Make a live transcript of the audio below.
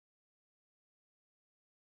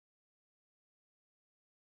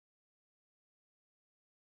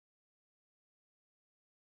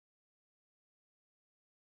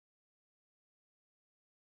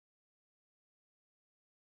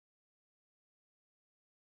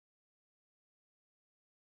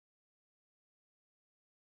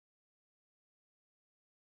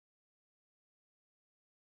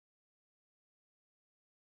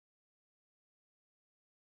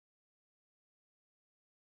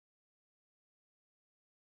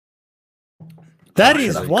That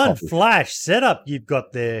is one flash setup you've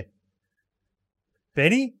got there,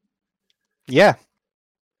 Benny. Yeah.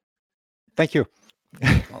 Thank you.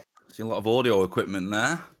 See a lot of audio equipment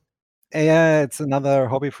there. Yeah, it's another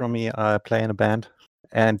hobby from me. I play in a band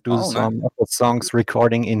and do some songs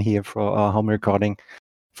recording in here for home recording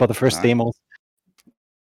for the first demos.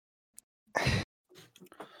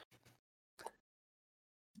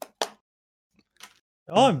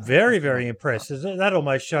 I'm very, very impressed. That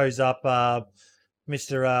almost shows up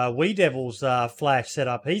Mr. Wee Devil's flash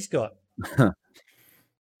setup he's got.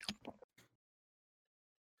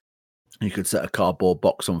 You could set a cardboard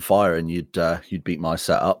box on fire and you'd beat my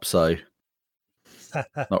setup. So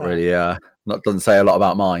not really. Doesn't say a lot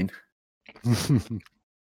about mine.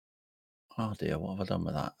 Oh dear, what have I done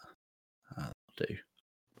with that? That'll do.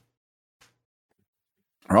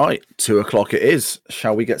 Right, 2:00 it is.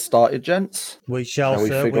 Shall we get started, gents? We shall. Shall we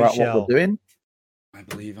figure out what we're doing? I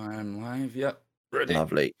believe I am live. Yep, ready.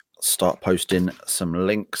 Lovely. Start posting some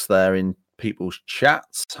links there in people's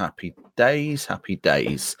chats. Happy days, happy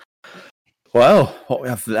days. Well, what we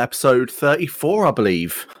have episode 34, I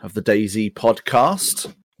believe, of the DayZ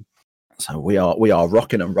podcast. So we are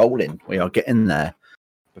rocking and rolling. We are getting there.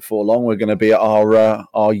 Before long, we're going to be at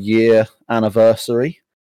our year anniversary.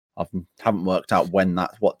 I haven't worked out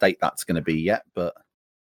what date that's going to be yet, but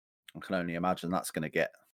I can only imagine that's going to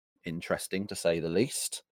get interesting, to say the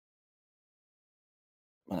least.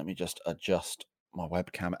 Let me just adjust my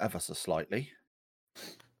webcam ever so slightly. I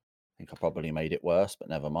think I probably made it worse, but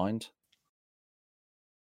never mind.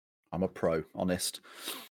 I'm a pro, honest.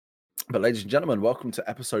 But ladies and gentlemen, welcome to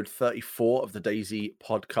episode 34 of the DayZ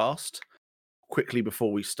podcast. Quickly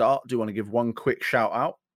before we start, do want to give one quick shout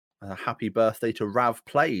out. A happy birthday to Rav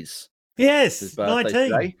Plays. Yes, 19.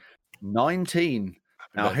 Today. 19.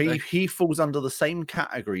 Now, he falls under the same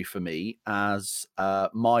category for me as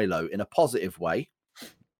Milo in a positive way,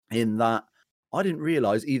 in that I didn't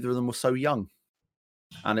realise either of them were so young.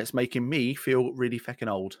 And it's making me feel really feckin'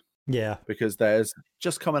 old. Yeah. Because there's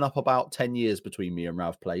just coming up about 10 years between me and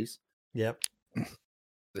Rav Plays. Yep.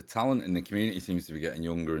 The talent in the community seems to be getting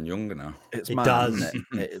younger and younger now. It does.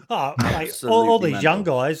 Mate, all these young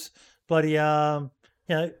guys, bloody, how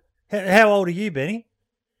old are you, Benny?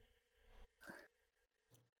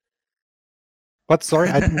 What? Sorry,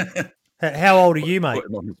 how old are you, mate?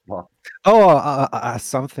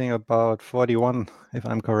 Something about 41, if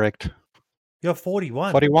I'm correct. You're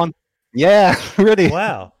 41. 41. Yeah, really.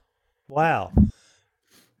 Wow.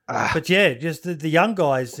 But yeah, just the young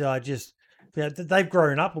guys they've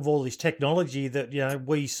grown up with all this technology that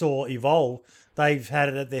we saw evolve. They've had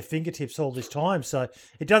it at their fingertips all this time, so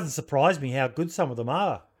it doesn't surprise me how good some of them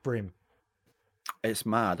are, Brim. It's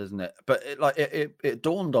mad, isn't it? But it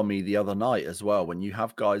dawned on me the other night as well, when you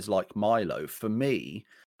have guys like Milo. For me,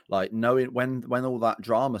 like knowing when all that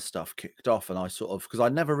drama stuff kicked off, and I sort of, because I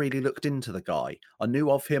never really looked into the guy. I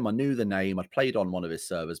knew of him, I knew the name, I'd played on one of his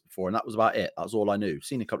servers before, and that was about it. That was all I knew.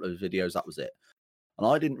 Seen a couple of his videos, that was it. And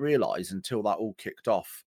I didn't realize until that all kicked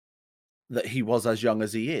off that he was as young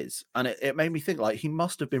as he is. And it made me think, like, he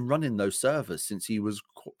must have been running those servers since he was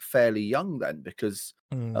fairly young then, because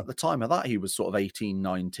at the time of that, he was sort of 18,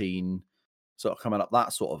 19, sort of coming up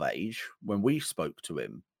that sort of age when we spoke to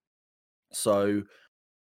him. So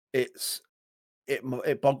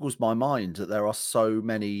it boggles my mind that there are so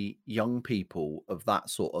many young people of that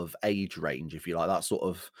sort of age range, if you like, that sort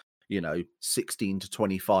of 16 to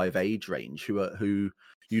 25 age range who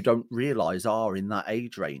you don't realize are in that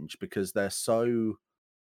age range, because they're so,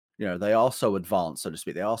 they are so advanced, so to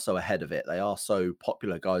speak. They are so ahead of it. They are so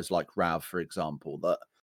popular. Guys like Rav, for example, that,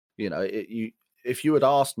 if you had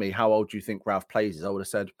asked me how old do you think Rav Plays is, I would have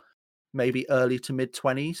said maybe early to mid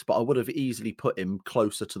 20s, but I would have easily put him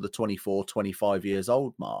closer to the 24, 25 years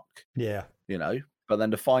old mark. Yeah. But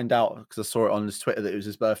then to find out, because I saw it on his Twitter that it was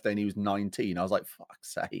his birthday and he was 19, I was like,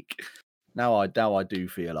 fuck's sake. Now I do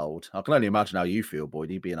feel old. I can only imagine how you feel,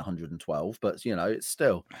 Boydie, being 112, but it's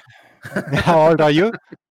still. How old are you?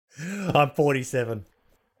 I'm 47.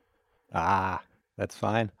 That's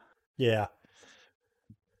fine. Yeah.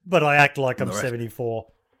 But I act like I'm 74.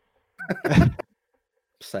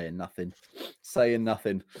 Saying nothing.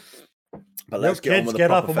 But let's get on with the get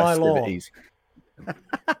proper off of my festivities.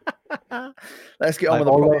 Let's get on with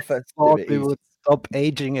the proper festivities. We would stop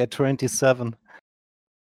aging at 27.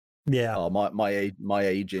 Yeah. Oh, my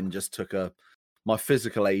aging just my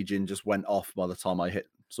physical aging just went off by the time I hit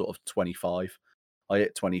sort of 25. I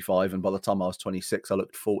hit 25, and by the time I was 26, I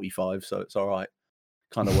looked 45. So it's all right.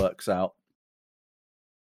 Kind of works out.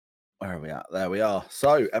 Where are we at? There we are.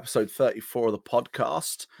 So, episode 34 of the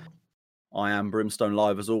podcast. I am Brimstone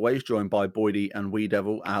Live as always, joined by Boydie and Wee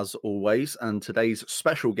Devil as always. And today's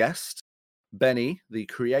special guest, Benny, the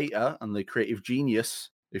creator and the creative genius,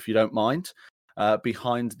 if you don't mind,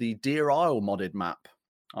 behind the Deer Isle modded map.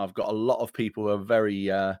 I've got a lot of people who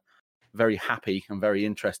are very happy and very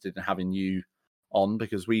interested in having you on,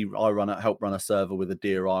 because I help run a server with a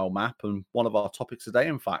Deer Isle map, and one of our topics today,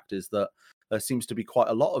 in fact, is that there seems to be quite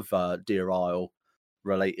a lot of Deer Isle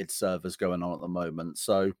related servers going on at the moment.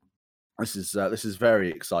 So this is very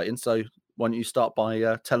exciting. So why don't you start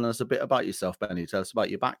by telling us a bit about yourself, Benny? Tell us about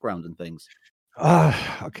your background and things.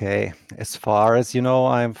 Okay. As far as you know,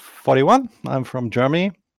 I'm 41. I'm from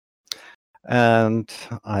Germany. And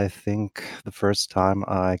I think the first time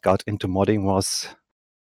I got into modding was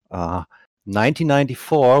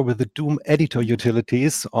 1994 with the Doom editor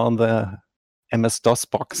utilities on the MS-DOS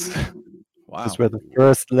box. Wow. These were the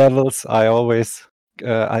first levels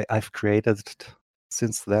I've created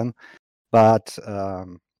since then. But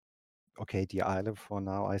okay, Deer Isle for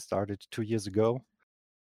now, I started 2 years ago.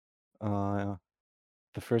 The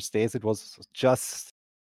first days it was just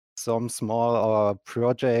some small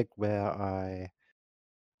project where I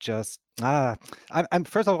just I'm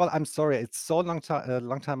first of all, I'm sorry, it's so long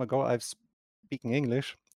time ago I've speaking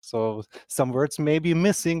English, so some words may be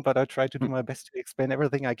missing, but I try to do my best to explain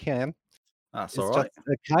everything I can. That's It's all right. just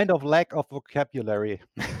a kind of lack of vocabulary.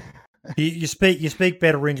 You speak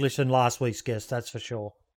better English than last week's guest, that's for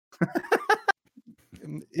sure.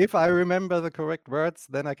 If I remember the correct words,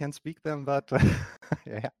 then I can speak them, but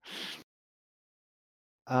yeah.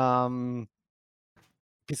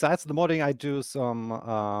 Besides the modding, I do some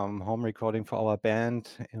home recording for our band,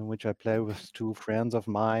 in which I play with two friends of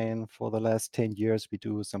mine. For the last 10 years, we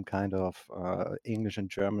do some kind of English and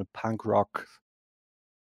German punk rock.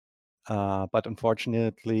 But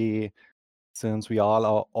unfortunately, since we all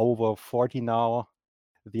are over 40 now,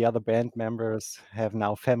 the other band members have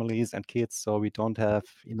now families and kids, so we don't have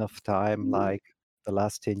enough time like the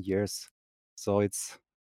last 10 years. So it's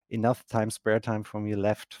enough spare time for me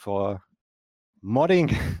left for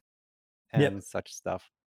modding and such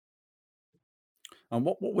stuff. And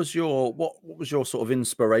what was your sort of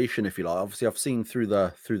inspiration, if you like? Obviously, I've seen through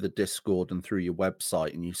the Discord and through your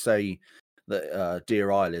website, and you say that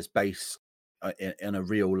Deer Isle is based in a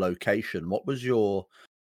real location. What was your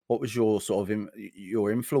sort of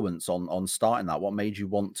your influence on starting that? What made you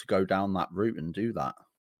want to go down that route and do that?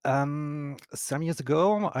 Some years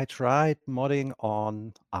ago, I tried modding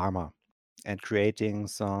on Arma and creating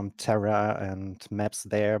some Terra and maps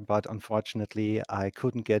there, but unfortunately, I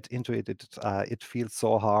couldn't get into it. It feels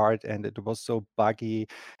so hard, and it was so buggy,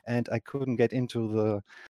 and I couldn't get into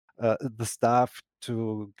the stuff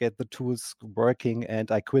to get the tools working,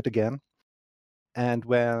 and I quit again. And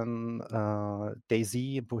when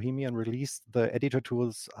DayZ Bohemian released the editor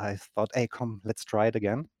tools, I thought, hey, come, let's try it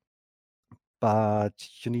again. But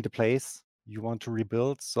you need a place you want to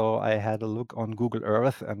rebuild. So I had a look on Google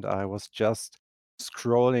Earth, and I was just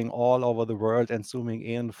scrolling all over the world and zooming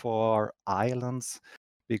in for islands,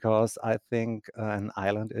 because I think an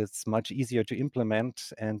island is much easier to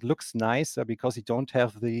implement and looks nicer because you don't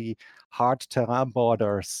have the hard terrain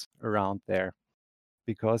borders around there.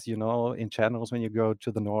 Because, in channels, when you go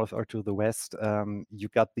to the north or to the west, you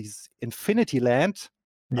got these infinity land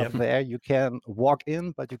up there. You can walk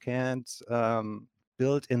in, but you can't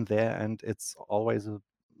build in there, and it's always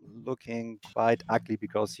looking quite ugly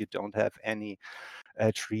because you don't have any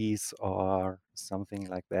trees or something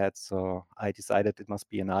like that. So I decided it must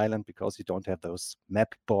be an island because you don't have those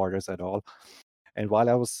map borders at all. And while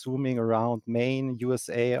I was zooming around Maine,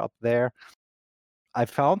 USA up there, I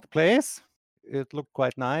found the place. It looked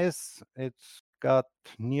quite nice. It's got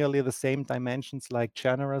nearly the same dimensions like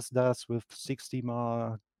Generous does, with 60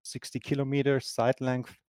 kilometers side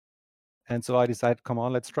length. And so I decided, come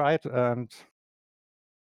on, let's try it. And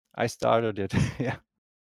I started it. Yeah.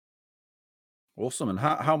 Awesome. And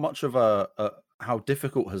how much of how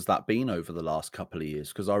difficult has that been over the last couple of years?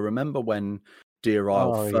 Because I remember when Deer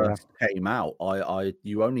Isle first came out,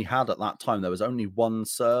 you only had at that time, there was only one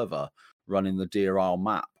server running the Deer Isle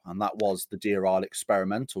map, and that was the Deer Isle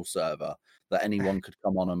experimental server that anyone could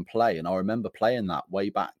come on and play. And I remember playing that way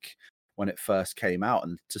back when it first came out,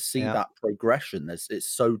 and to see that progression, it's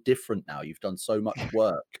so different now. You've done so much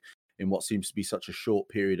work in what seems to be such a short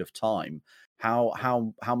period of time.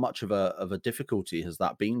 How much of a difficulty has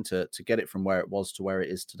that been to get it from where it was to where it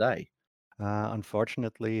is today?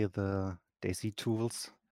 Unfortunately, the DayZ tools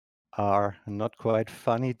are not quite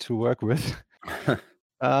funny to work with.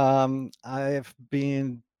 I've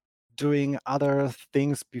been doing other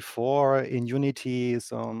things before in Unity,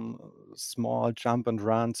 some small jump and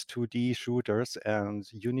runs 2D shooters, and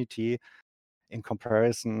Unity in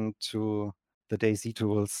comparison to the DayZ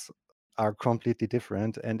tools are completely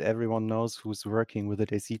different, and everyone knows who's working with the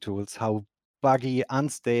DayZ tools how buggy,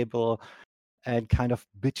 unstable, and kind of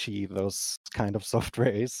bitchy those kind of software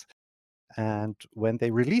is. And when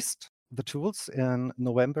they released the tools in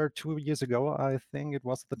November 2 years ago, I think it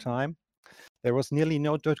was at the time, there was nearly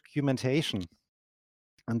no documentation.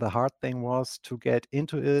 And the hard thing was to get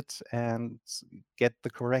into it and get the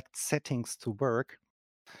correct settings to work,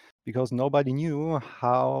 because nobody knew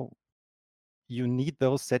how you need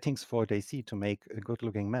those settings for DayZ to make a good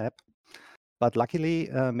looking map. But luckily,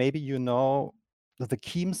 maybe you know that the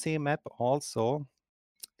Chiemsee map also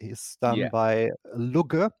is done Yeah. by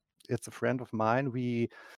Lugge. It's a friend of mine. We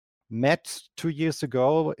met 2 years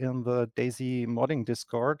ago in the DayZ modding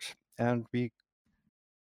Discord, and we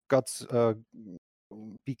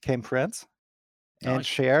became friends and Nice.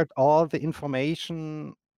 shared all the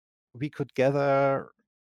information we could gather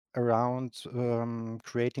around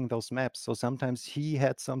creating those maps. So sometimes he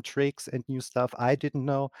had some tricks and new stuff I didn't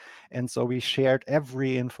know, and so we shared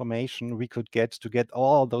every information we could get to get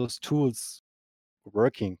all those tools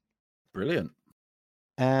working. Brilliant.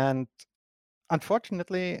 And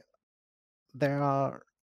unfortunately, there are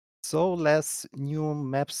so less new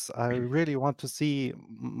maps. I really want to see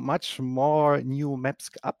much more new maps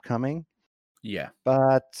upcoming, Yeah.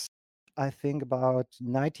 but I think about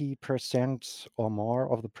 90% or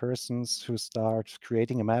more of the persons who start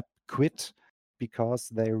creating a map quit because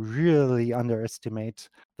they really underestimate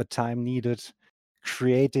the time needed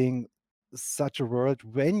creating such a world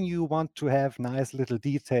when you want to have nice little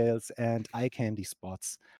details and eye candy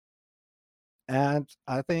spots. And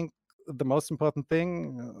I think the most important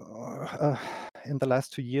thing in the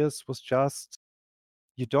last 2 years was just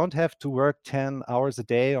you don't have to work 10 hours a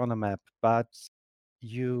day on a map, but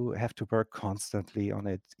you have to work constantly on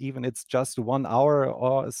it. Even it's just 1 hour,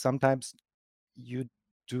 or sometimes you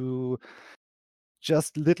do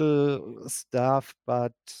just little stuff,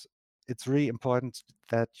 but it's really important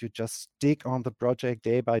that you just stick on the project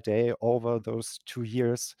day by day over those 2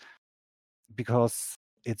 years, because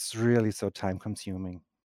it's really so time consuming.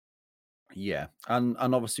 Yeah. And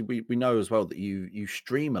obviously we know as well that you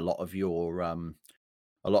stream a lot of your modding,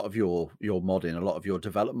 a lot of your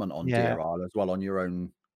development on Yeah. DRL as well on your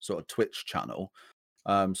own sort of Twitch channel.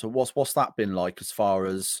 So what's that been like, as far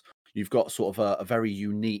as you've got sort of a very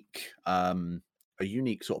unique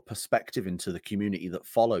sort of perspective into the community that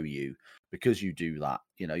follow you because you do that.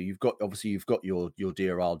 You know, you've got your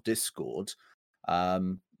DRL Discord,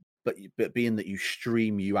 but being that you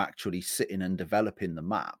stream, you actually sitting and developing the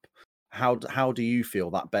map. How do you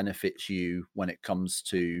feel that benefits you when it comes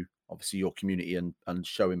to obviously your community and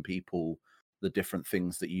showing people the different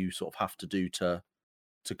things that you sort of have to do to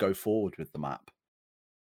go forward with the map?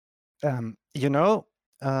 You know,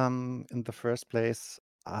 in the first place,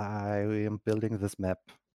 I am building this map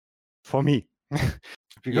for me. Yeah.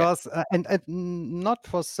 Because and not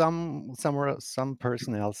for some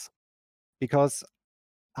person else, because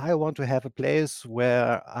I want to have a place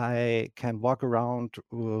where I can walk around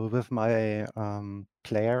with my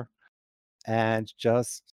player and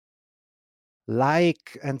just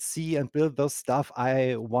like and see and build those stuff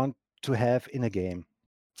I want to have in a game.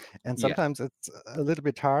 And Yeah. sometimes it's a little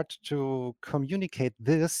bit hard to communicate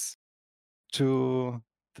this to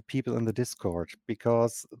the people in the Discord,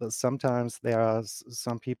 because sometimes there are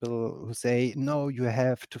some people who say, no, you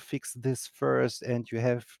have to fix this first and you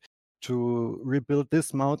have to rebuild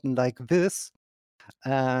this mountain like this.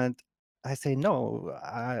 And I say, no,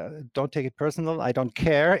 don't take it personal. I don't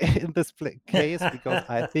care in this case, because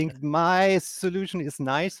I think my solution is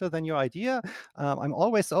nicer than your idea. I'm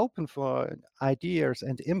always open for ideas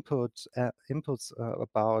and inputs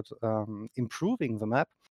about improving the map.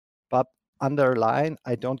 But underline,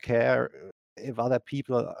 I don't care if other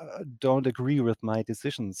people don't agree with my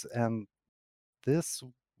decisions. And this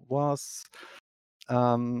was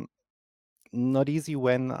not easy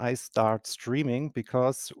when I start streaming,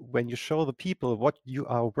 because when you show the people what you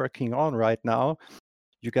are working on right now,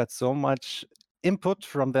 you get so much input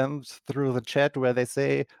from them through the chat where they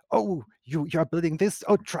say, oh, you're building this,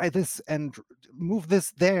 oh, try this and move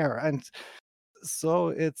this there. And so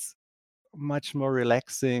it's much more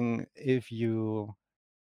relaxing if you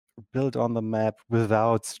build on the map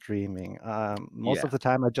without streaming. Most Yeah. of the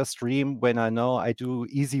time I just stream when I know I do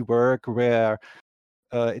easy work where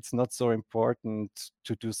it's not so important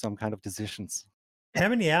to do some kind of decisions. How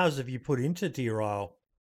many hours have you put into DRL?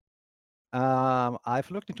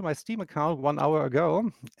 I've looked into my Steam account 1 hour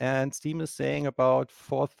ago, and Steam is saying about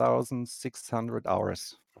 4,600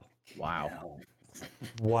 hours. Wow.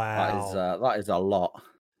 Wow. That is a lot.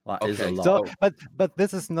 That is a Okay, lot. So, so but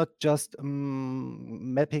this is not just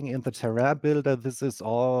mapping in the Terra builder. This is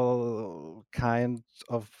all kind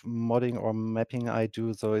of modding or mapping I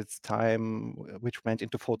do. So it's time which went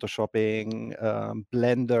into photoshopping,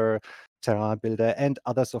 Blender, Terra builder, and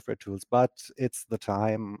other software tools. But it's the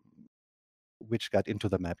time which got into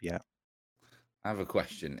the map. Yeah. I have a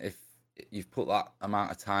question. If you've put that amount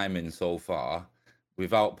of time in so far,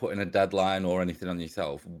 without putting a deadline or anything on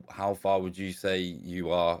yourself, how far would you say you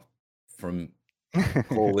are from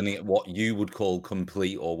calling it what you would call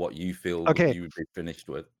complete or what you feel Okay. you would be finished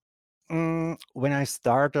with? When I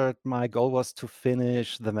started, my goal was to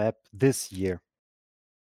finish the map this year.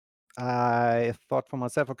 I thought for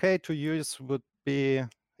myself, okay, 2 years would be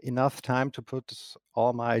enough time to put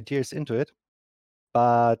all my ideas into it.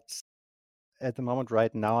 But at the moment,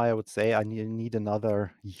 right now, I would say I need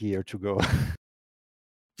another year to go.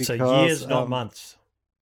 So Because, years, not months.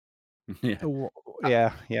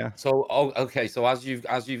 Yeah. yeah. So, okay. So as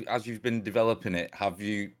you've been developing it, have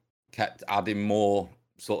you kept adding more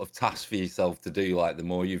sort of tasks for yourself to do? Like the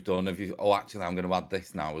more you've done, have you? Oh, actually, I'm going to add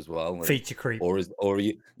this now as well. And, Feature creep. or are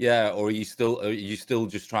you still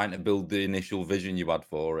just trying to build the initial vision you had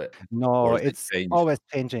for it? No, Or has it it's changed? always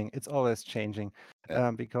changing. It's always changing.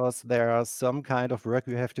 Yeah. Because there are some kind of work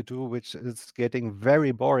you have to do which is getting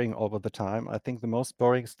very boring over the time. I think the most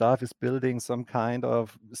boring stuff is building some kind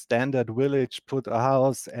of standard village, put a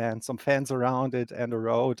house and some fence around it and a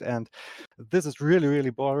road. And this is really,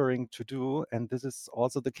 really boring to do. And this is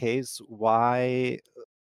also the case why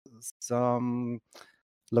some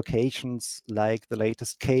locations like the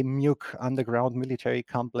latest K-Muk underground military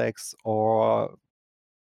complex or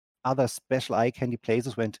other special eye candy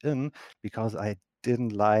places went in, because I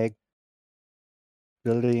didn't like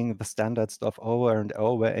building the standard stuff over and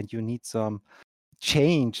over, and you need some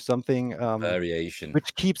change, something Variation.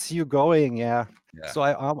 which keeps you going. Yeah. Yeah. So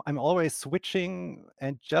I'm always switching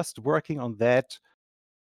and just working on that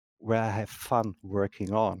where I have fun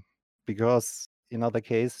working on, because in other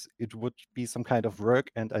case it would be some kind of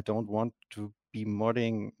work, and I don't want to be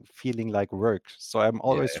modding feeling like work. So I'm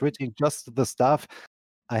always Yeah. switching just the stuff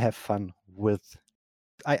I have fun with.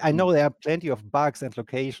 I know there are plenty of bugs and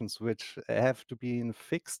locations which have to be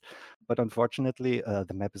fixed, but unfortunately,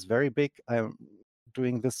 the map is very big. I'm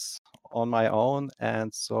doing this on my own,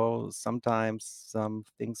 and so sometimes some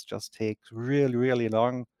things just take really, really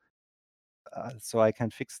long, so I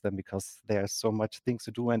can fix them because there's so much things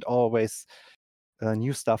to do and always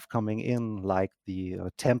new stuff coming in, like the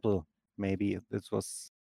temple. Maybe this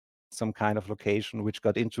was some kind of location which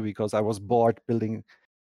got into because I was bored building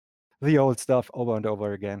the old stuff over and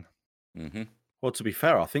over again. Mm-hmm. Well, to be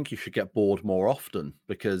fair, I think you should get bored more often,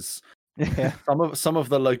 because Yeah. some of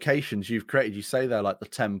the locations you've created, you say they're like the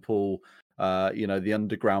temple, the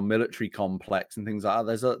underground military complex and things like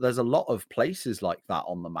that. There's a lot of places like that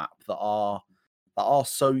on the map that are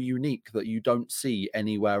so unique that you don't see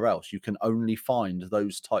anywhere else. You can only find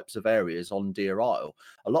those types of areas on Deer Isle.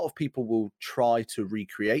 A lot of people will try to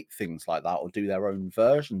recreate things like that or do their own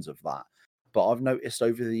versions of that. But I've noticed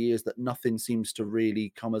over the years that nothing seems to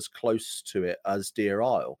really come as close to it as Deer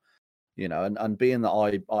Isle. And being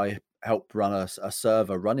that I help run a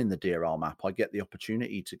server running the Deer Isle map, I get the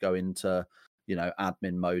opportunity to go into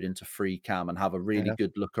admin mode, into free cam, and have a really Yeah.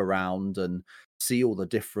 good look around and see all the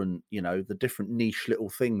different niche little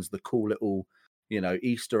things, the cool little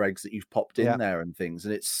Easter eggs that you've popped in Yeah. there and things.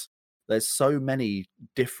 And there's so many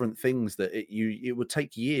different things that it would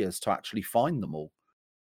take years to actually find them all.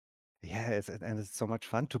 Yeah, and it's so much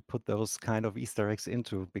fun to put those kind of Easter eggs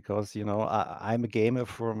into, because I'm a gamer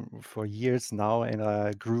for years now, and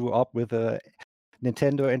I grew up with a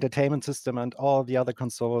Nintendo Entertainment System and all the other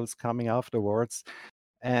consoles coming afterwards.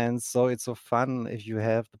 And so it's so fun if you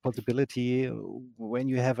have the possibility, when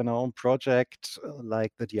you have an own project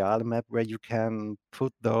like the Diale map, where you can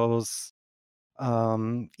put those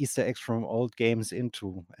Easter eggs from old games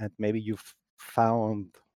into, and maybe you've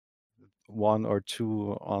found one or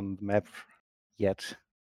two on the map yet.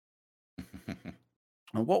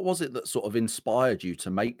 And what was it that sort of inspired you to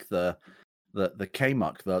make the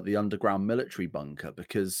K-Muk, the underground military bunker?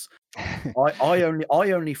 Because I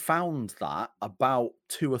only found that about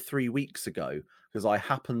 2 or 3 weeks ago, because I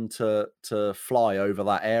happened to fly over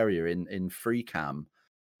that area in free cam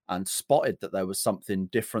and spotted that there was something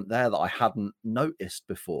different there that I hadn't noticed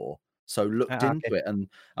before. So looked Okay. into it, and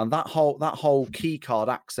that whole key card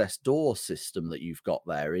access door system that you've got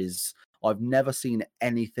there is, I've never seen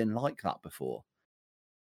anything like that before.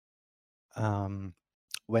 When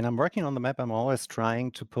I'm working on the map, I'm always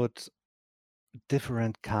trying to put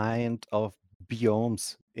different kind of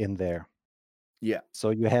biomes in there. Yeah. So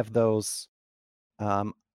you have those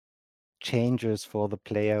changes for the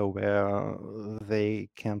player where they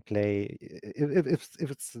can play if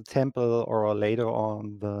it's the temple or later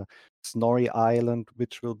on the Snorri Island,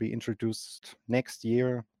 which will be introduced next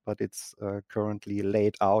year, but it's currently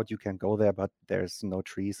laid out. You can go there, but there's no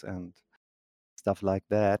trees and stuff like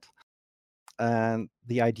that. And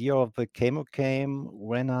the idea of the Kamo came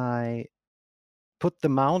when I put the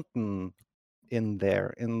mountain in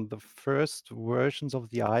there. In the first versions of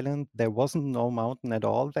the island, there wasn't no mountain at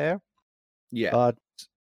all there. Yeah. But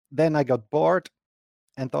then I got bored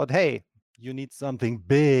and thought, hey, you need something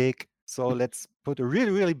big. So let's put a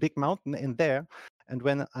really, really big mountain in there. And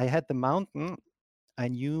when I had the mountain, I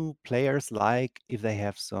knew players like if they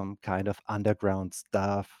have some kind of underground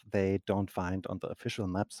stuff they don't find on the official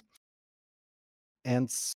maps.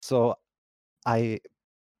 And so I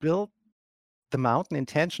built the mountain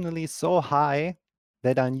intentionally so high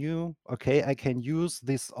that I knew, okay, I can use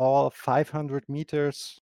this all 500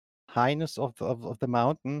 meters highness of the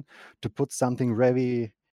mountain to put something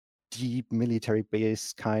very deep military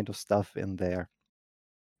base kind of stuff in there.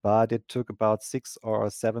 But it took about 6 or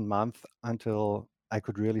 7 months until I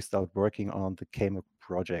could really start working on the Kamo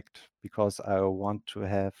project because I want to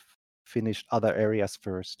have finished other areas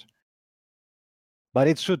first. But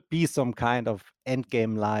it should be some kind of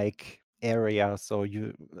endgame-like area. So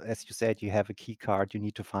you, as you said, you have a key card you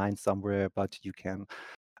need to find somewhere, but you can.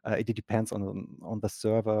 It depends on the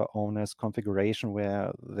server owner's configuration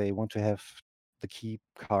where they want to have the key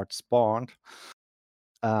card spawned.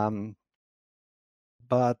 But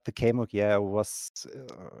the Kamo, was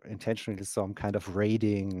intentionally some kind of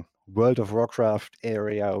raiding World of Warcraft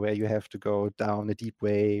area where you have to go down a deep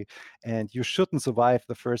way, and you shouldn't survive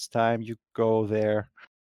the first time you go there.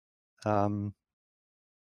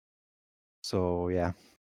 So yeah.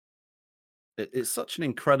 It's such an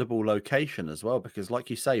incredible location as well, because like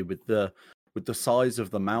you say, with the size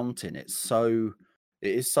of the mountain, it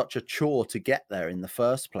is such a chore to get there in the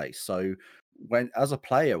first place. So when, as a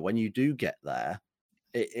player, when you do get there,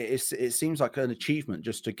 it seems like an achievement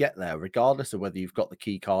just to get there, regardless of whether you've got the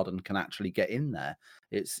key card and can actually get in there.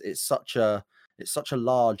 It's such a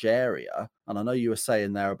large area, and I know you were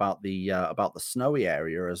saying there about the snowy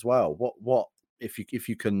area as well. What if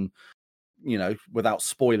you can, without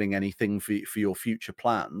spoiling anything for your future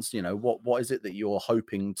plans, what is it that you're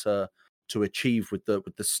hoping to achieve with the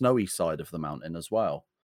snowy side of the mountain as well?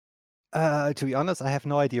 To be honest, I have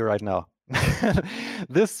no idea right now.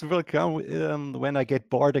 This will come when I get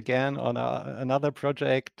bored again on another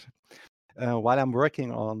project. While I'm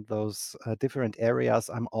working on those different areas,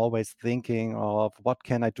 I'm always thinking of what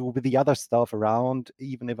can I do with the other stuff around,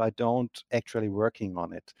 even if I don't actually working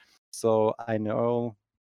on it. So I know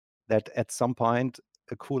that at some point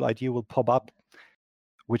a cool idea will pop up,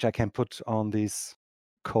 which I can put on this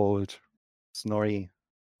cold, Snorri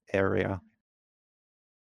area.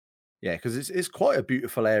 Yeah, because it's quite a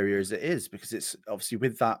beautiful area as it is, because it's obviously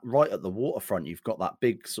with that right at the waterfront, you've got that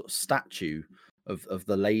big sort of statue of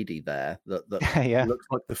the lady there that Yeah. looks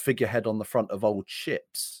like the figurehead on the front of old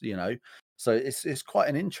ships, So it's quite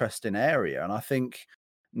an interesting area, and I think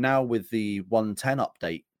now with the 110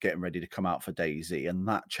 update getting ready to come out for DayZ and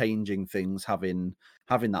that changing things, having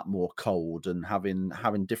that more cold and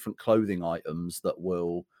having different clothing items that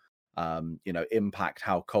will impact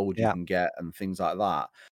how cold you Yeah. can get and things like that.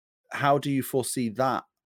 How do you foresee that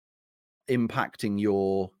impacting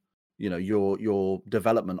your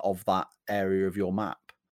development of that area of your map?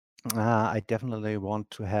 I definitely want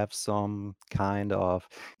to have some kind of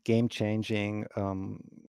game-changing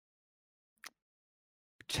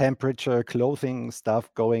temperature clothing stuff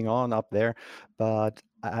going on up there, but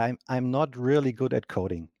I'm not really good at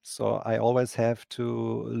coding. So I always have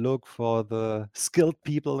to look for the skilled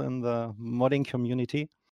people in the modding community.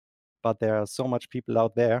 But there are so much people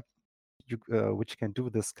out there which can do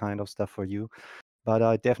this kind of stuff for you. But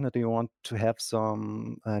I definitely want to have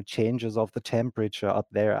some changes of the temperature up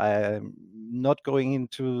there. I'm not going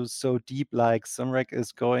into so deep like Sumrek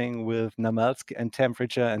is going with Namalsk and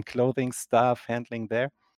temperature and clothing stuff handling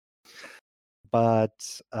there.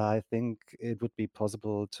 But I think it would be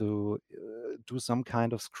possible to do some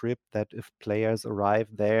kind of script that if players arrive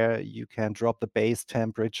there, you can drop the base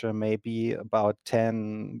temperature maybe about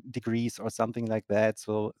 10 degrees or something like that.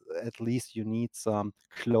 So at least you need some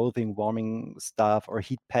clothing, warming stuff or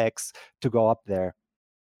heat packs to go up there.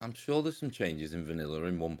 I'm sure there's some changes in vanilla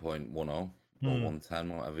in 1.10 or Hmm.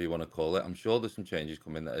 110, whatever you want to call it. I'm sure there's some changes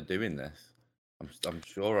coming that are doing this. I'm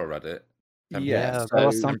sure I read it. Yeah, so there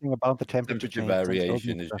was something about the temperature temperature change and clothing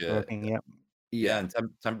variation is stuff your working. Yeah. yeah, and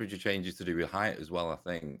temperature changes to do with height as well, I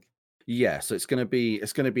think. Yeah, so it's going to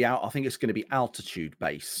be out. I think it's going to be altitude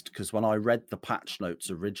based, because when I read the patch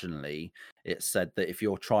notes originally, it said that if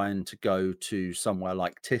you're trying to go to somewhere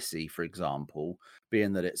like Tissy, for example,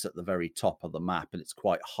 being that it's at the very top of the map and it's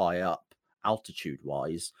quite high up altitude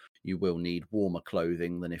wise, you will need warmer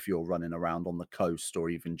clothing than if you're running around on the coast or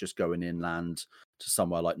even just going inland to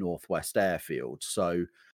somewhere like Northwest Airfield. So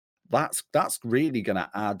that's really going to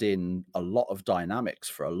add in a lot of dynamics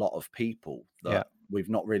for a lot of people Yeah. that we've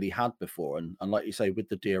not really had before. And like you say, with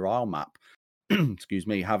the Deer Isle map, excuse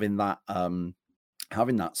me, having that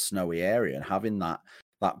snowy area and having that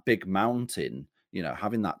big mountain,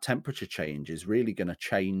 having that temperature change is really going to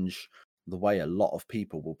change the way a lot of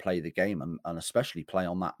people will play the game, and especially play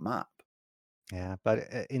on that map. Yeah, but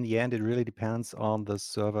in the end, it really depends on the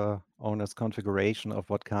server owner's configuration of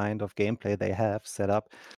what kind of gameplay they have set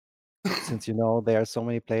up. Since there are so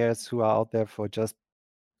many players who are out there for just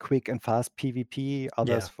quick and fast PvP,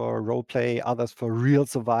 others Yeah. for roleplay, others for real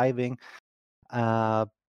surviving.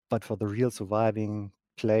 But for the real surviving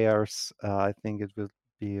players, I think it will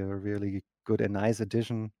be a really good and nice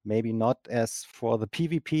addition. Maybe not as for the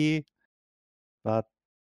PvP, but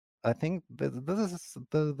I think this is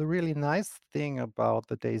the really nice thing about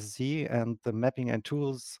the DayZ and the mapping and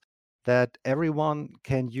tools, that everyone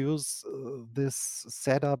can use this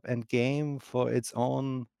setup and game for its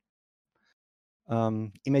own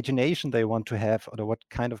imagination they want to have, or what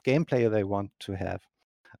kind of gameplay they want to have.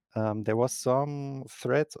 There was some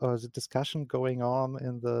thread or the discussion going on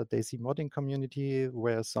in the DayZ modding community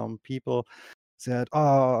where some people said,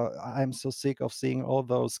 "Oh, I'm so sick of seeing all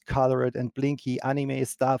those colored and blinky anime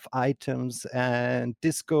stuff, items and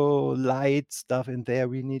disco light stuff in there.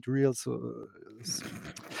 We need real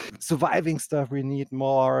surviving stuff. We need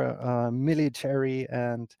more military."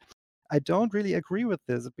 And I don't really agree with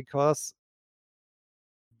this, because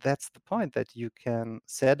that's the point, that you can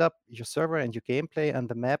set up your server and your gameplay and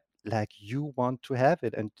the map like you want to have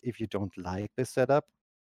it. And if you don't like the setup,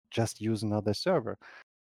 just use another server.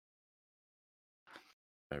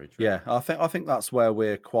 Very true. Yeah, I think that's where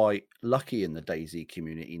we're quite lucky in the DayZ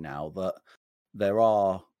community now, that there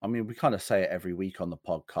are, I mean, we kind of say it every week on the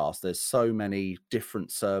podcast, there's so many different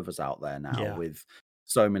servers out there now Yeah. with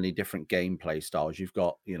so many different gameplay styles. You've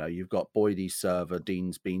got Boydie's server,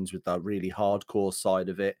 Dean's Beans, with that really hardcore side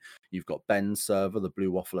of it. You've got Ben's server, the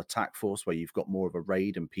Blue Waffle Attack Force, where you've got more of a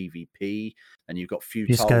raid and PvP, and you've got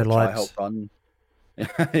Futile, Disco which I help lights. run.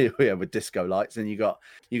 Yeah, with disco lights. And you got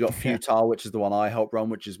Futile, which is the one I help run,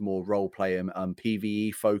 which is more role play and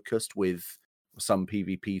PvE focused, with some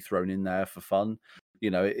PvP thrown in there for fun.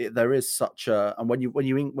 There is such a, and when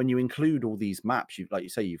you include all these maps, like you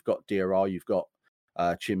say, you've got DRR, you've got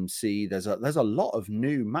Chim C. There's a lot of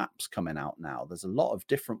new maps coming out now. There's a lot of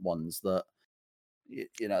different ones that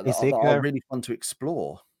that are really fun to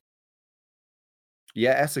explore.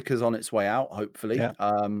 Yeah, Essica's on its way out, hopefully. Yeah.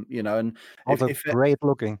 And Also great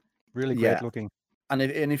looking, really great looking. And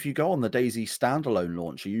if you go on the DayZ standalone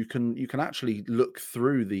launcher, you can actually look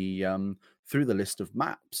through the list of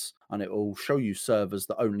maps, and it will show you servers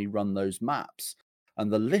that only run those maps. And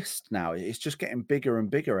the list now is just getting bigger and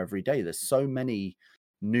bigger every day. There's so many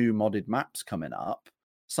new modded maps coming up.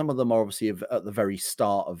 Some of them are obviously at the very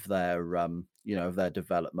start of their of their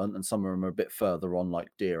development, and some of them are a bit further on, like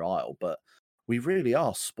Deer Isle. But we really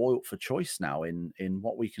are spoilt for choice now in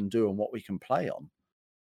what we can do and what we can play on.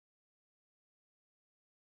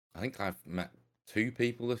 I think I've met 2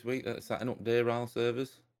 people this week that are setting up Deer Isle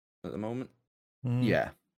servers at the moment.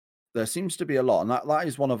 Yeah, there seems to be a lot, and that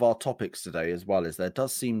is one of our topics today as well. Is there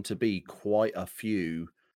does seem to be quite a few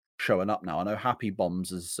showing up now. I know Happy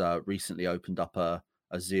Bombs has recently opened up a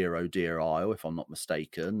 0 Deer Isle, if I'm not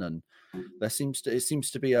mistaken, and it seems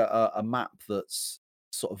to be a map that's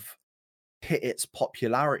sort of hit its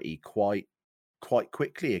popularity quite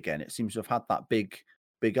quickly again. It seems to have had that big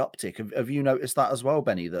uptick. Have you noticed that as well,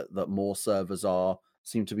 Benny? That more servers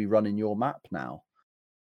seem to be running your map now?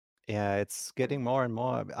 Yeah, it's getting more and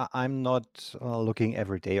more. I'm not looking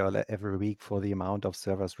every day or every week for the amount of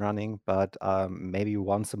servers running, but maybe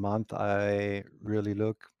once a month I really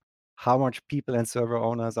look how much people and server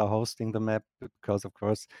owners are hosting the map, because of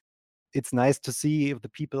course it's nice to see if the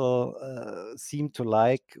people seem to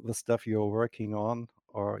like the stuff you're working on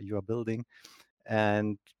or you are building.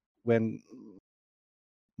 And when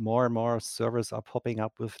more and more servers are popping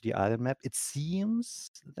up with the island map, it seems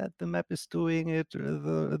that the map is doing it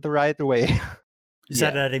the right way. Is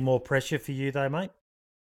that adding more pressure for you though, mate?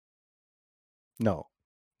 No,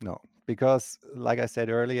 because like I said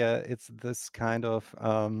earlier, it's this kind of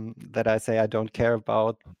that I say I don't care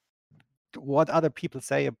about what other people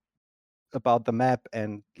say about the map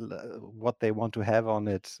and what they want to have on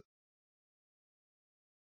it.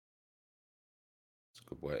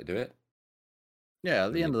 Good way to do it. Yeah, at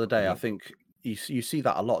the Really end of the good day, I job. think you see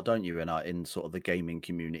that a lot, don't you, in sort of the gaming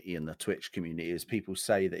community and the Twitch community, is people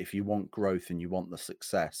say that if you want growth and you want the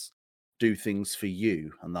success, do things for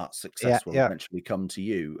you, and that Yeah, success will yeah, eventually come to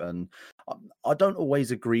you. And I don't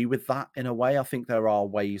always agree with that in a way. I think there are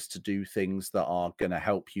ways to do things that are going to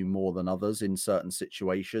help you more than others in certain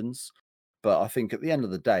situations. But I think at the end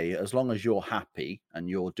of the day, as long as you're happy and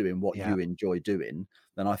you're doing what yeah, you enjoy doing,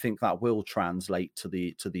 then I think that will translate to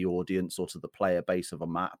the audience or to the player base of a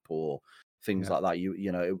map or things yeah. like that.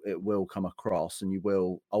 You know, it will come across, and you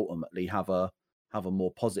will ultimately have a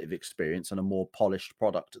more positive experience and a more polished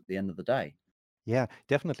product at the end of the day. Yeah,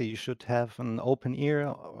 definitely. You should have an open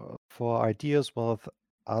ear for ideas what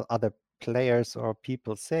other players or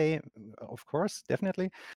people say. Of course,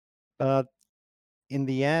 definitely. But in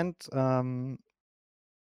the end,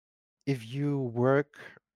 if you work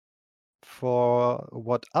for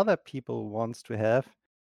what other people wants to have,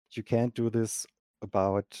 you can't do this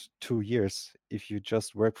about 2 years if you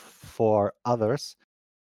just work for others.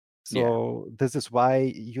 Yeah. So this is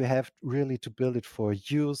why you have really to build it for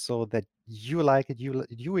you so that you like it,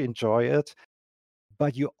 you enjoy it,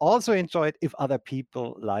 but you also enjoy it if other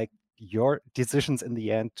people like your decisions in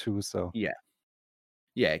the end too. So Yeah.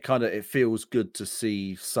 Yeah, it feels good to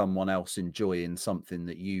see someone else enjoying something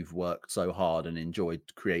that you've worked so hard and enjoyed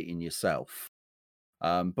creating yourself.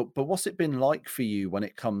 But what's it been like for you when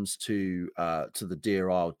it comes to the Dear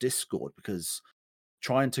Isle Discord? Because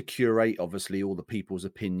trying to curate obviously all the people's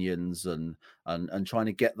opinions and trying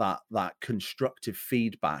to get that constructive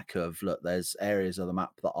feedback of, look, there's areas of the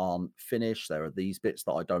map that aren't finished, there are these bits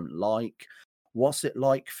that I don't like. What's it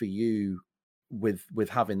like for you with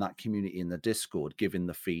having that community in the Discord, giving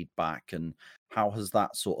the feedback, and how has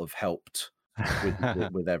that sort of helped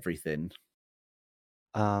with everything?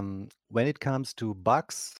 when it comes to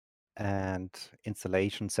bugs and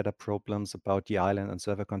installation setup problems about the island and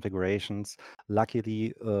server configurations,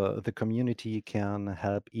 luckily the community can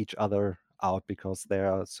help each other out because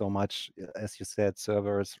there are so much, as you said,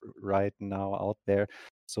 servers right now out there.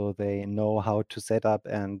 So they know how to set up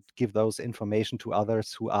and give those information to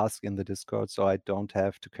others who ask in the Discord. So I don't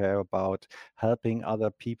have to care about helping other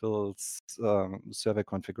people's server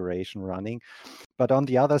configuration running. But on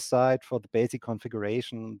the other side, for the basic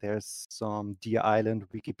configuration, there's some Deer Island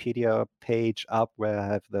Wikipedia page up where I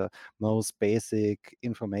have the most basic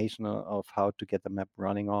information of how to get the map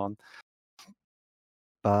running on.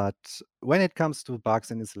 But when it comes to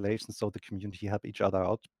bugs and installations, so the community help each other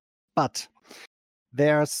out. But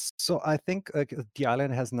I think the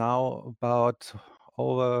island has now about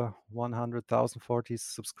over 100,040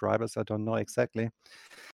 subscribers. I don't know exactly.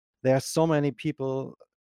 There are so many people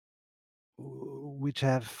which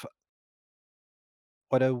have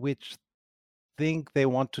which think they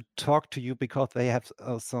want to talk to you because they have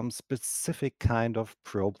some specific kind of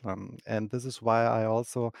problem. And this is why I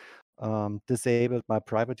also disabled my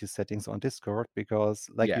privacy settings on Discord because,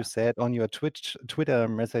 like you Yeah. said, on your Twitter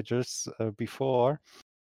messages before,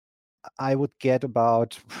 I would get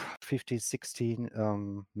about 50, 16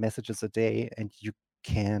 messages a day, and you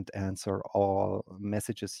can't answer all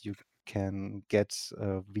messages you can get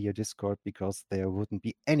via Discord because there wouldn't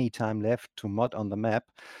be any time left to mod on the map.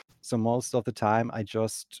 So most of the time, I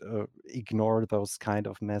just ignore those kind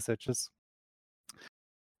of messages.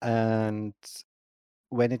 And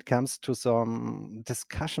when it comes to some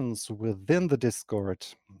discussions within the Discord,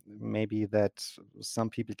 maybe that some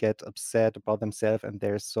people get upset about themselves and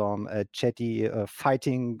there's some chatty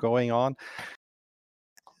fighting going on,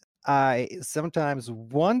 I sometimes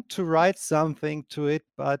want to write something to it,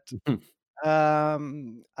 but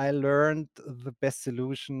I learned the best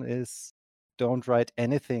solution is don't write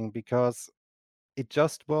anything because it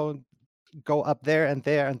just won't go up there and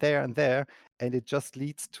there and there and there, and it just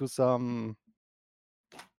leads to some,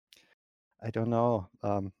 I don't know,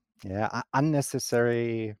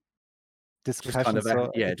 unnecessary Just kind discussion. of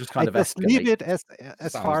So just I kind of just leave escalate. it as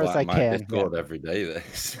Sounds far as like I my can. Yeah. Discord every day.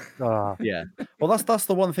 This. Yeah. Well, that's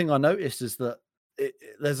the one thing I noticed is that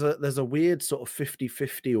there's a weird sort of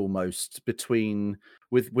 50-50 almost between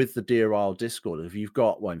with the Dear Isle Discord. If you've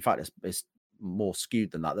got, well, in fact, it's more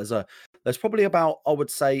skewed than that. There's probably about, I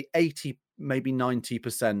would say, 80, maybe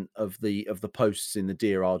 90% of the posts in the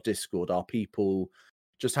Dear Isle Discord are people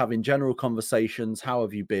just having general conversations. How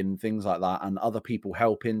have you been? Things like that, and other people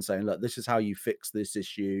helping, saying, look, this is how you fix this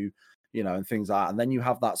issue, you know, and things like that. And then you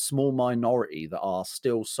have that small minority that are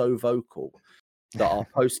still so vocal that are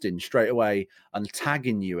posting straight away and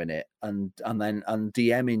tagging you in it and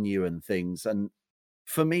DMing you and things. And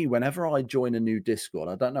for me, whenever I join a new Discord,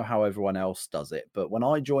 I don't know how everyone else does it, but when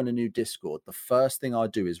I join a new Discord, the first thing I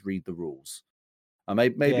do is read the rules.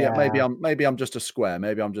 And maybe Yeah. I'm just a square.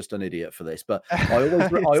 Maybe I'm just an idiot for this. But I It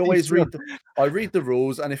seems always so. read the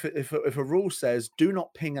rules, and if a rule says do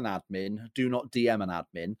not ping an admin, do not DM an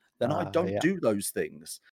admin, then I don't Yeah. do those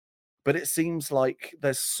things. But it seems like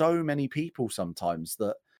there's so many people sometimes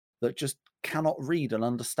that just cannot read and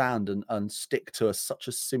understand and stick to such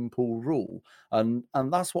a simple rule, and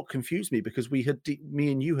that's what confused me, because me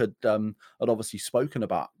and you had obviously spoken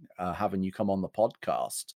about having you come on the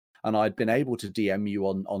podcast, and I'd been able to DM you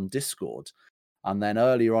on Discord, and then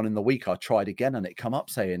earlier on in the week I tried again and it come up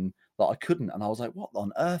saying that I couldn't, and I was like, what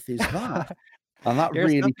on earth is that? And that There's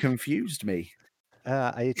really some confused me.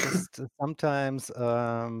 I just sometimes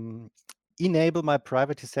enable my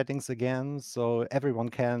privacy settings again, so everyone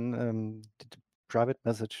can private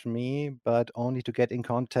message me, but only to get in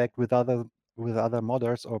contact with other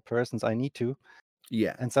modders or persons I need to.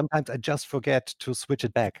 Yeah. And sometimes I just forget to switch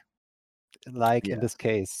it back, like in Yeah. this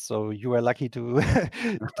case. So you are lucky to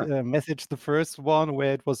message the first one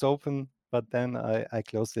where it was open, but then I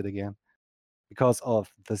closed it again because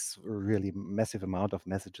of this really massive amount of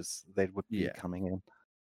messages that would be Yeah. coming in.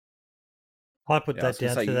 I put Yeah, I was that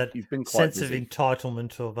gonna down say to that you've been quite sense of busy.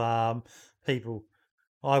 entitlement of people.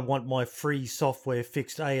 I want my free software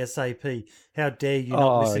fixed ASAP. How dare you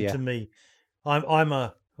not Oh listen yeah. to me? I'm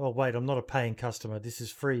not a paying customer. This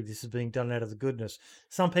is free. This is being done out of the goodness.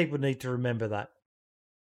 Some people need to remember that.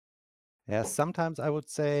 Yeah, sometimes I would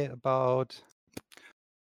say about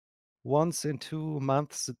once in 2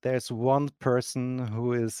 months, there's one person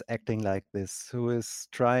who is acting like this, who is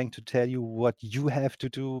trying to tell you what you have to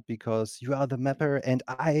do because you are the mapper and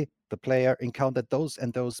I, the player, encountered those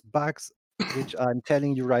and those bugs, which I'm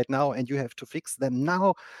telling you right now, and you have to fix them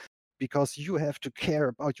now because you have to care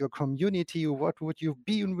about your community. What would you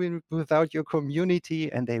be without your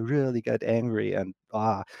community? And they really got angry. And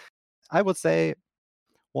I would say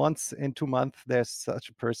once in 2 months, there's such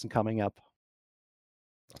a person coming up.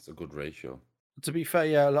 That's a good ratio. To be fair,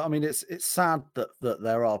 yeah, I mean it's sad that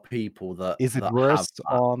there are people that Is it have worse that.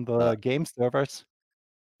 on the that game servers?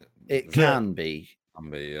 it Yeah. can be. Can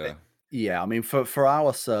be, yeah. Yeah, I mean, for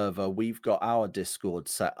our server, we've got our Discord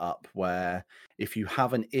set up where if you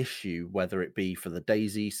have an issue, whether it be for the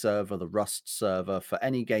DayZ server, the Rust server, for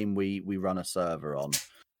any game we run a server on,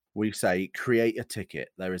 we say create a ticket.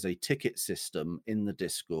 There is a ticket system in the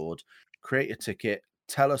Discord. Create a ticket.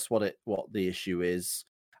 Tell us what the issue is,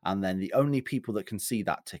 and then the only people that can see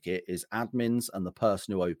that ticket is admins and the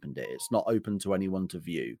person who opened it. It's not open to anyone to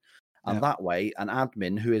view, and Yeah. that way, an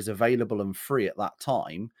admin who is available and free at that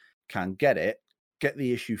time can get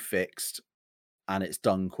the issue fixed, and it's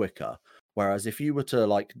done quicker. Whereas if you were to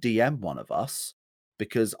like DM one of us,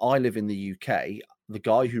 because I live in the UK, the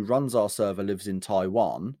guy who runs our server lives in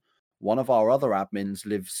Taiwan. One of our other admins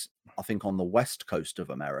lives, I think, on the west coast of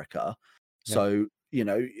America. Yeah. So,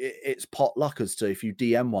 it's potluck as to if you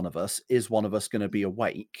DM one of us, is one of us going to be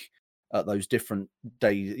awake at those different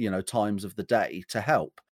days, times of the day to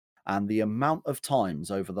help. And the amount of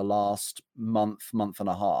times over the last month and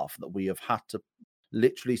a half that we have had to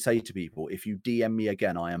literally say to people, if you DM me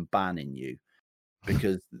again, I am banning you,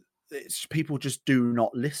 because people just do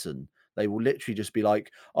not listen. They will literally just be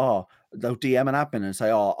like, they'll DM an admin and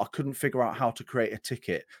say, I couldn't figure out how to create a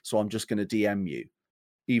ticket, so I'm just going to DM you,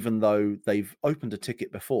 even though they've opened a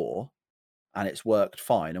ticket before and it's worked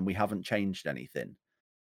fine and we haven't changed anything.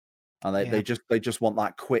 And they just want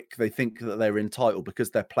that quick. They think that they're entitled because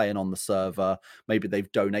they're playing on the server. Maybe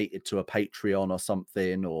they've donated to a Patreon or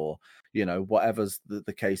something, or whatever's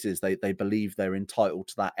the case is. They believe they're entitled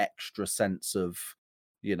to that extra sense of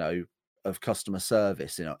of customer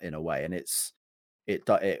service in a way. And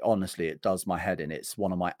it honestly, it does my head in. It's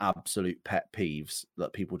one of my absolute pet peeves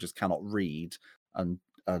that people just cannot read and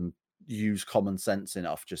use common sense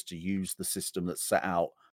enough just to use the system that's set out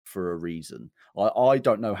for a reason. I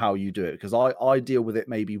don't know how you do it, because I deal with it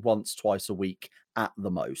maybe once, twice a week at the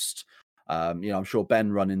most. I'm sure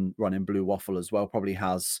Ben running Blue Waffle as well probably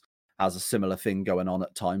has a similar thing going on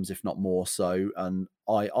at times, if not more so. And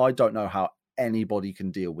I don't know how anybody can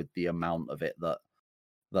deal with the amount of it that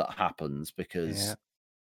happens, because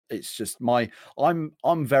it's just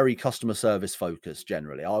I'm very customer service focused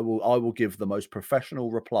generally. I will give the most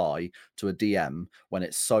professional reply to a DM when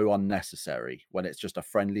it's so unnecessary, when it's just a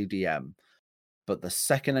friendly DM. But the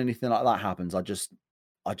second anything like that happens, I just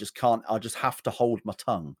can't. I just have to hold my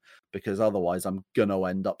tongue, because otherwise I'm gonna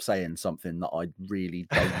end up saying something that I really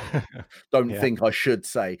don't Yeah. think I should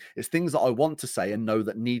say. It's things that I want to say and know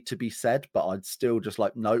that need to be said, but I'd still just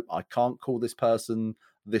like, nope, I can't call this person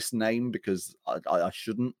this name because I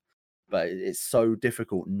shouldn't. But it's so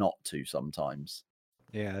difficult not to sometimes.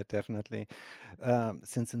 Yeah, definitely.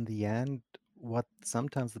 Since in the end, what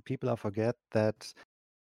sometimes the people forget, that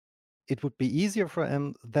it would be easier for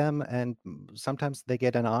them, and sometimes they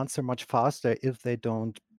get an answer much faster if they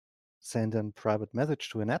don't send a private message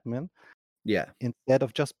to an admin Yeah. instead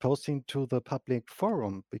of just posting to the public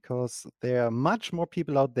forum, because there are much more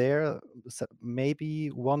people out there. So maybe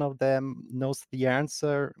one of them knows the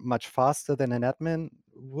answer much faster than an admin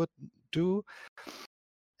would do.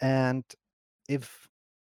 And if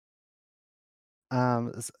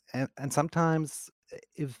and sometimes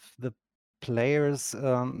if the players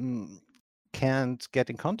can't get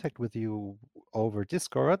in contact with you over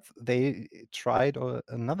Discord, they tried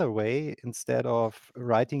another way. Instead of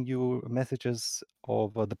writing you messages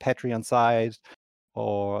over the Patreon site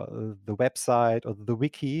or the website or the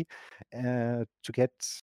wiki to get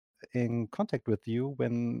in contact with you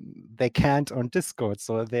when they can't on Discord.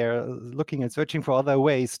 So they're looking and searching for other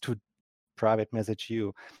ways to private message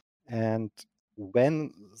you. And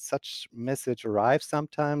when such message arrives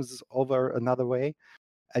sometimes over another way,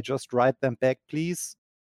 I just write them back, please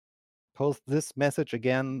post this message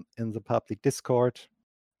again in the public Discord.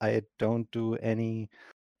 I don't do any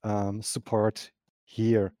support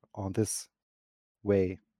here on this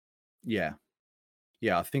way. Yeah.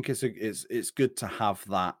 Yeah, I think it's good to have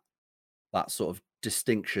that sort of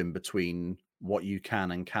distinction between what you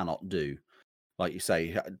can and cannot do. Like you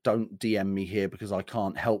say, don't DM me here because I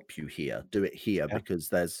can't help you here. Do it here Yeah. because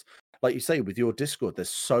there's, like you say, with your Discord, there's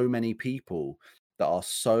so many people that are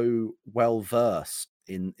so well versed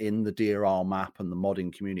in the DRR map and the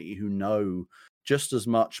modding community who know just as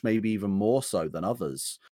much, maybe even more so than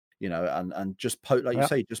others. You know, and just like you Yeah.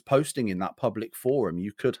 say, just posting in that public forum,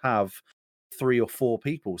 you could have 3 or 4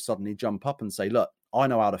 people suddenly jump up and say, "Look, I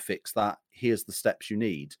know how to fix that. Here's the steps you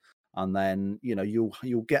need." And then, you know,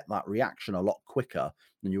 you'll get that reaction a lot quicker,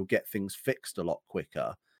 and you'll get things fixed a lot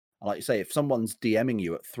quicker. And like you say, if someone's DMing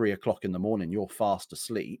you at 3 o'clock in the morning, you're fast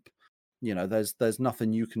asleep, you know, there's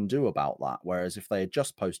nothing you can do about that. Whereas if they had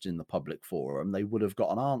just posted in the public forum, they would have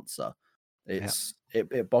got an answer.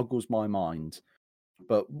 It boggles my mind.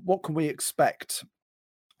 But what can we expect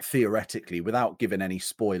theoretically, without giving any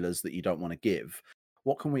spoilers that you don't want to give?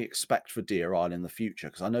 What can we expect for Deer Isle in the future?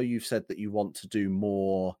 Because I know you've said that you want to do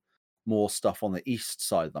more stuff on the east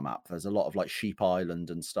side of the map. There's a lot of like Sheep Island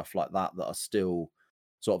and stuff like that that are still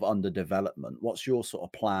sort of under development. What's your sort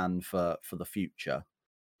of plan for the future?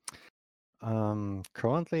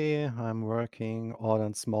 Currently, I'm working on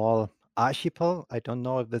a small archipel. I don't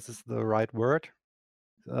know if this is the right word.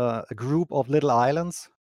 A group of little islands.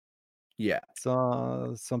 Yeah.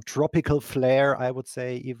 So some tropical flair, I would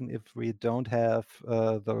say, even if we don't have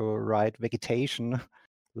the right vegetation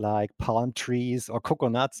like palm trees or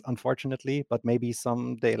coconuts, unfortunately, but maybe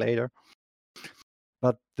someday later.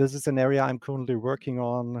 But this is an area I'm currently working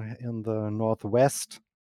on in the northwest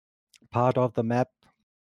part of the map,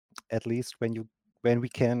 at least when we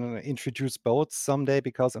can introduce boats someday,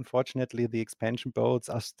 because unfortunately the expansion boats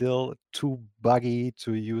are still too buggy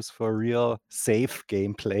to use for real safe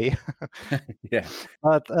gameplay. Yeah.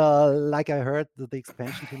 But like I heard, the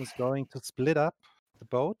expansion team is going to split up the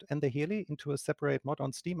boat and the heli into a separate mod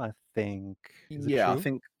on Steam, I think. Is it Yeah,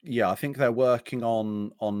 true? I think they're working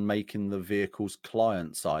on making the vehicles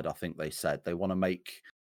client side. I think they said they want to make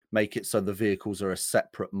it so the vehicles are a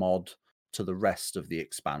separate mod to the rest of the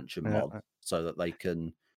expansion Yeah, mod, so that they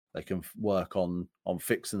can work on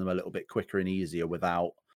fixing them a little bit quicker and easier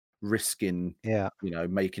without risking, yeah. you know,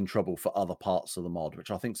 making trouble for other parts of the mod, which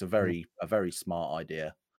I think is a very smart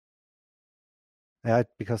idea. Yeah,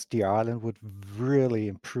 because the island would really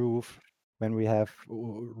improve when we have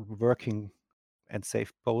working and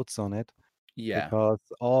safe boats on it. Yeah. Because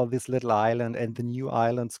all this little island and the new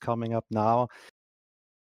islands coming up now,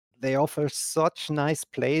 they offer such nice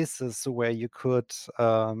places where you could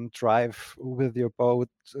drive with your boat,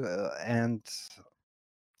 and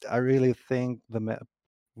I really think the map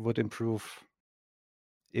would improve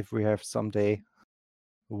if we have someday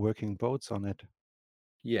working boats on it.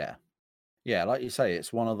 Yeah. Yeah, like you say,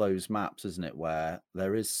 it's one of those maps, isn't it, where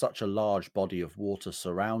there is such a large body of water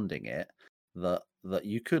surrounding it that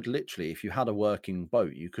you could literally, if you had a working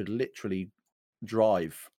boat, you could literally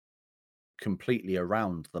drive completely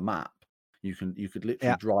around the map. You could literally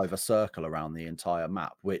Yeah, drive a circle around the entire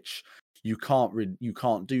map, which you can't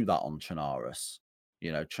do that on Chernarus.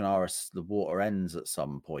 You know, Chernarus, the water ends at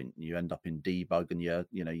some point. You end up in debug, and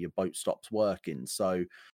your boat stops working. So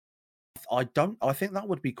I think that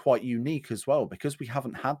would be quite unique as well, because we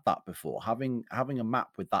haven't had that before. Having a map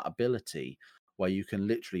with that ability where you can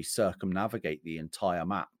literally circumnavigate the entire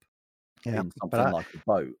map yeah. in But something like a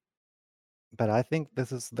boat. But I think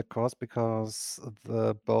this is the cause because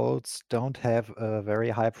the boats don't have a very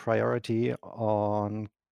high priority on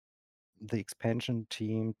the expansion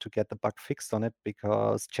team to get the bug fixed on it,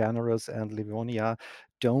 because Generous and Livonia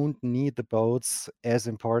don't need the boats as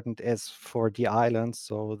important as for the island.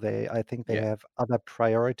 So I think they Yeah. have other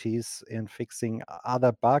priorities in fixing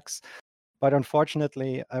other bugs. But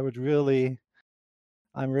unfortunately, I'm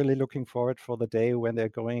really looking forward for the day when they're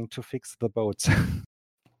going to fix the boats.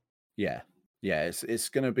 Yeah, yeah, it's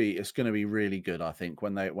gonna be really good. I think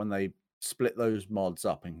when they split those mods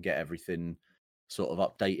up and get everything sort of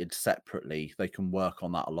updated separately, they can work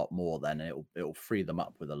on that a lot more. Then it'll free them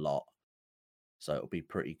up with a lot, so it'll be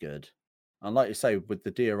pretty good. And like you say, with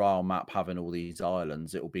the Deer Isle map having all these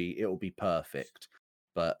islands, it'll be perfect.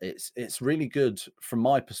 But it's really good from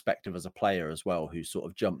my perspective as a player as well, who sort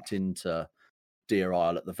of jumped into Deer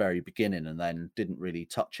Isle at the very beginning and then didn't really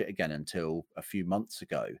touch it again until a few months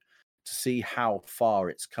ago. To see how far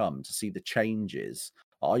it's come, to see the changes.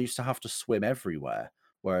 I used to have to swim everywhere,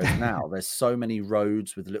 whereas now there's so many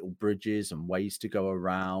roads with little bridges and ways to go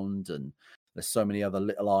around, and there's so many other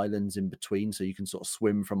little islands in between, so you can sort of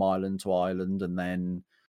swim from island to island and then,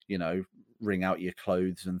 wring out your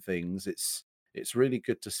clothes and things. It's really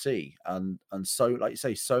good to see, and so, like you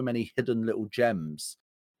say, so many hidden little gems,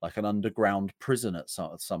 like an underground prison at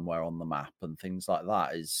somewhere on the map and things like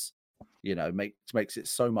that is, makes it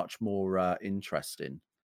so much more interesting.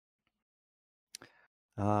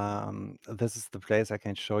 This is the place I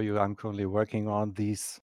can show you. I'm currently working on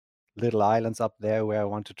these little islands up there where I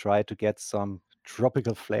want to try to get some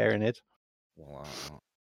tropical flair in it. Wow.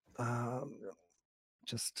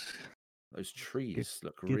 Just Those trees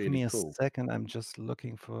look give really me a cool. second. I'm just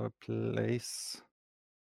looking for a place.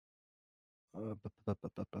 Where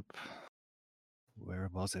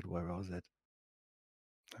was it?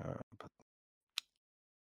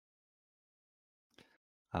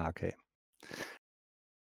 Okay.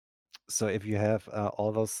 So if you have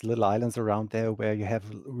all those little islands around there where you have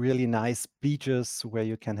really nice beaches where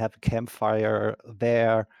you can have a campfire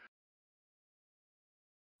there,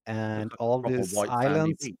 and Like a all proper these white sandy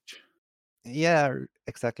islands, beach. yeah,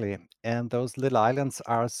 exactly. And those little islands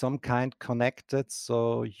are some kind connected,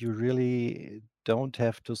 so you really don't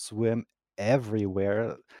have to swim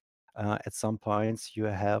everywhere. At some points, you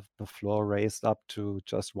have the floor raised up to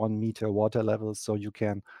just 1 meter water level, so you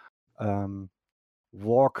can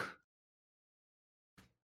walk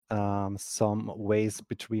some ways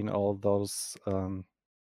between all those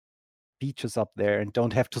beaches up there and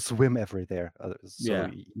don't have to swim everywhere. So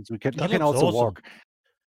Yeah. you can That looks also awesome. walk.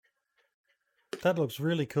 That looks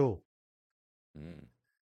really cool. Mm.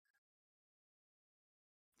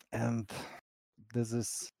 And this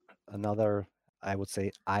is another, I would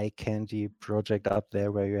say, eye candy project up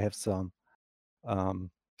there where you have some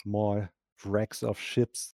more wrecks of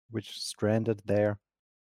ships which stranded there.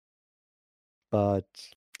 But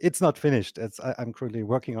it's not finished. I'm currently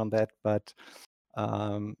working on that, but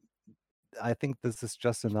I think this is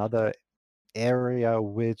just another area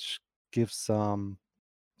which gives some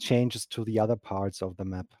changes to the other parts of the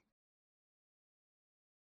map.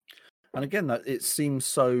 And again, that it seems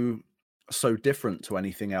so different to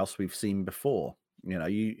anything else we've seen before.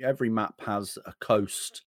 Every map has a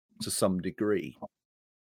coast to some degree,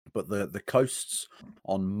 but the coasts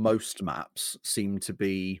on most maps seem to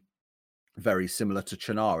be very similar to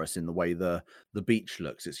Chernarus in the way the beach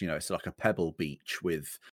looks. It's like a pebble beach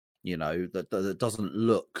with, that doesn't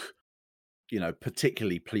look,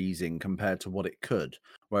 particularly pleasing compared to what it could.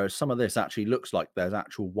 Whereas some of this actually looks like there's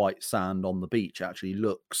actual white sand on the beach. It actually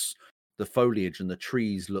looks, the foliage and the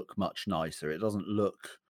trees look much nicer. It doesn't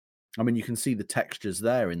look, I mean, you can see the textures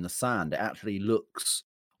there in the sand. It actually looks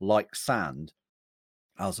like sand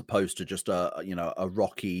as opposed to just a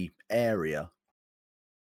rocky area.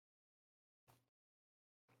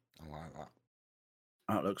 I like that.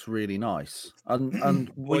 That looks really nice. And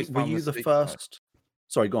were Always found you the the sea- first?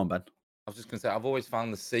 Sorry, go on, Ben. I was just gonna say I've always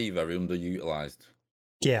found the sea very underutilized.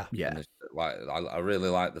 Yeah. Yeah. Like I really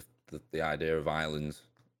like the idea of islands.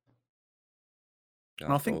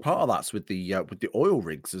 And I think part of that's with the oil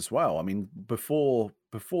rigs as well. I mean, before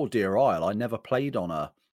Deer Isle, I never played on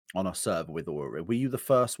a server with oil rig. Were you the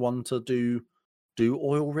first one to do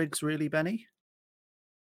oil rigs, really, Benny?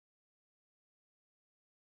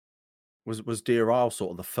 Was Deer Isle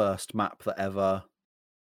sort of the first map that ever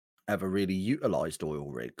really utilized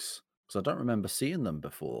oil rigs? Because I don't remember seeing them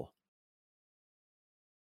before.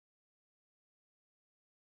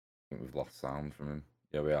 I think we've lost sound from him.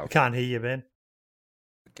 Yeah, we I have. can't hear you, Ben.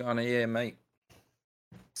 Can't hear, mate.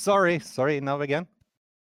 Sorry, now again.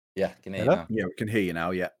 Yeah, can hear Hello? you now. Yeah, we can hear you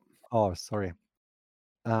now. Yeah. Oh, sorry.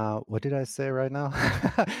 What did I say right now?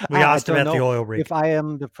 We I asked don't about the know oil rig. if I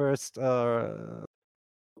am the first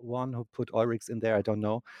one who put oil rigs in there. I don't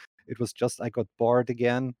know. It was just I got bored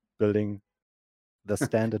again building the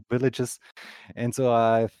standard villages. And so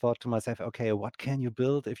I thought to myself, okay, what can you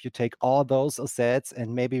build if you take all those assets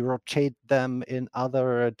and maybe rotate them in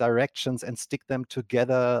other directions and stick them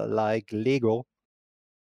together like Lego?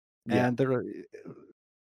 Yeah. And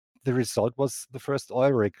the result was the first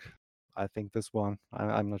oil rig. I think this one.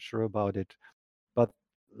 I'm not sure about it. But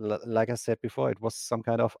like I said before, it was some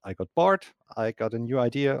kind of, I got bored, I got a new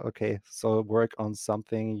idea. Okay, so work on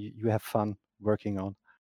something you have fun working on.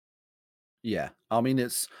 Yeah. I mean,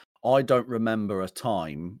 I don't remember a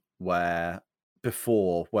time where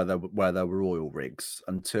where there were oil rigs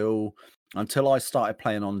until I started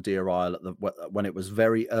playing on Deer Isle when it was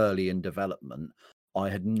very early in development. I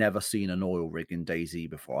had never seen an oil rig in DayZ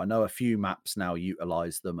before. I know a few maps now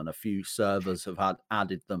utilize them, and a few servers have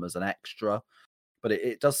added them as an extra, but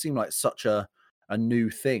it does seem like such a new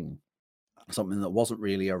thing, something that wasn't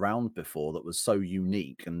really around before, that was so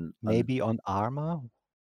unique and Maybe on Arma,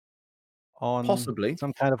 on possibly.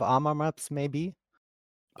 some kind of Arma maps, maybe.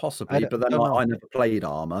 Possibly, but then don't know. I never played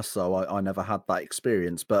Arma, so I never had that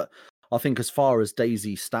experience. But I think as far as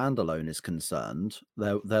DayZ standalone is concerned,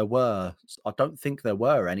 there were I don't think there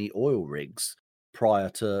were any oil rigs prior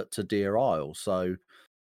to Deer Isle. So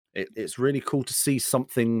it's really cool to see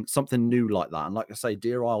something new like that. And like I say,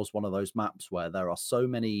 Deer Isle is one of those maps where there are so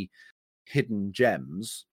many hidden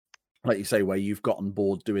gems, like you say, where you've gotten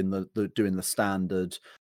bored doing the standard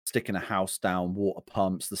sticking a house down, water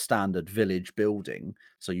pumps, the standard village building.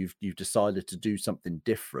 So you've decided to do something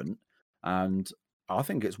different, and I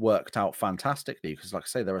think it's worked out fantastically because, like I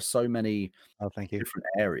say, there are so many Oh, thank you. different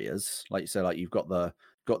areas. Like you say, like you've got the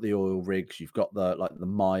oil rigs, you've got the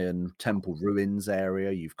Mayan temple ruins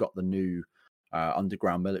area, you've got the new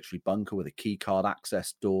underground military bunker with a key card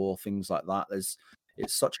access door, things like that.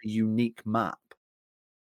 It's such a unique map.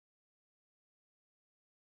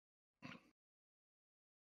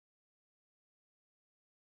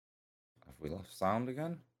 Have we lost sound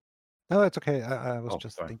again? No, it's okay. I was Oh,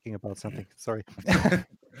 just sorry. thinking about something. Sorry.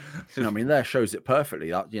 I mean, there shows it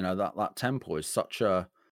perfectly. That that temple is such a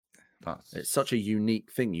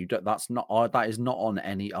unique thing. That is not on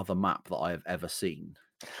any other map that I have ever seen.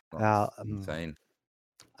 That's insane.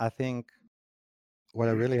 I think what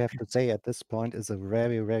I really have to say at this point is a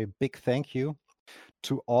very, very big thank you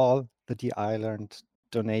to all the D Island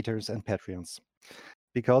donators and Patreons.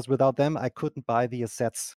 Because without them, I couldn't buy the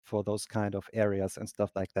assets for those kind of areas and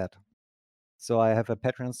stuff like that. So I have a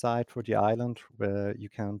Patreon site for the island where you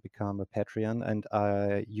can become a Patreon, and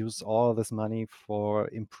I use all this money for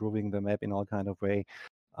improving the map in all kind of way.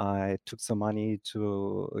 I took some money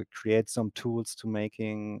to create some tools to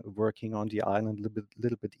working on the island a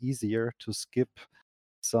little bit easier, to skip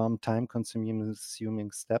some time-consuming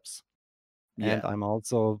steps. And I'm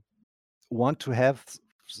also want to have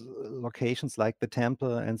locations like the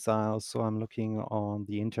temple, and so I'm looking on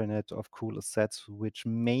the internet of cool assets which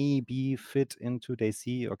maybe fit into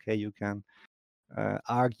DayZ. Okay, you can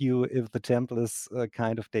argue if the temple is a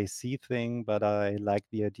kind of DayZ thing, but I like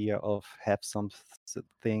the idea of have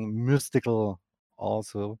something mystical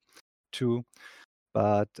also too.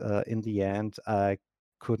 But in the end, I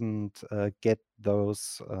couldn't get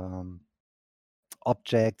those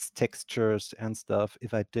objects, textures, and stuff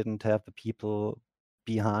if I didn't have the people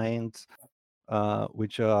behind,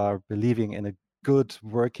 which are believing in a good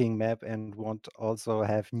working map and want to also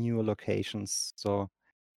have new locations. So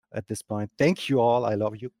at this point, thank you all. I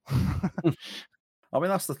love you. I mean,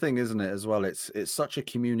 that's the thing, isn't it? As well, it's such a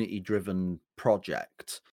community-driven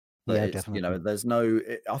project that Yeah, it's definitely. there's no.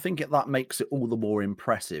 I think that makes it all the more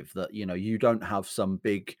impressive that you don't have some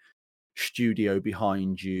big studio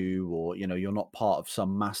behind you, or you're not part of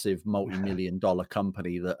some massive multi-million-dollar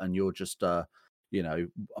company and you're just a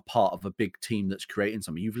part of a big team that's creating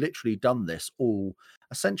something. You've literally done this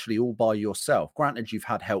essentially all by yourself. Granted, you've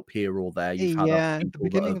had help here or there. You've had other Yeah, in the people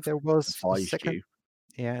that beginning have there was a advised second. you.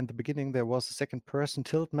 Yeah, in the beginning there was a second person,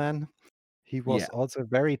 Tiltman. He was Yeah, also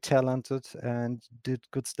very talented and did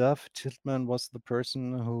good stuff. Tiltman was the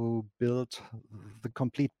person who built the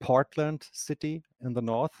complete Portland city in the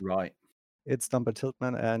north. right. It's done by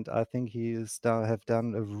Tiltman, and I think have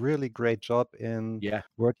done a really great job in Yeah,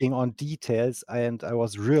 working on details, and I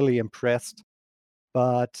was really impressed.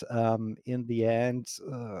 But in the end,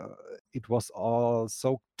 it was all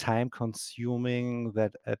so time-consuming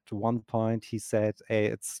that at one point he said, "Hey,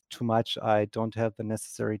 it's too much. I don't have the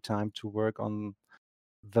necessary time to work on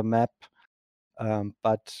the map,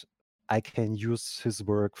 but I can use his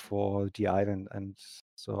work for the island." And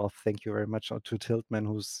So thank you very much to Tiltman,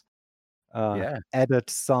 who's Yeah, added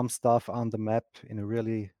some stuff on the map in a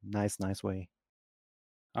really nice way.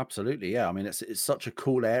 absolutely. Yeah, I mean, it's such a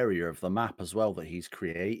cool area of the map as well that he's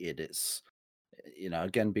created. It's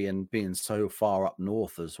again being so far up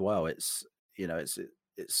north as well. It's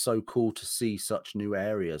it's so cool to see such new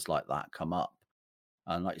areas like that come up.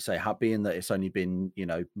 And like you say, being that it's only been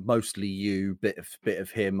mostly you, bit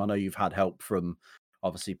of him. I know you've had help from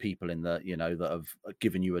obviously people in the that have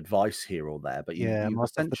given you advice here or there, but Yeah, you've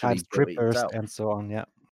most of the times essentially built it trippers yourself. and so on. Yeah.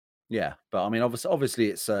 Yeah, but I mean, obviously,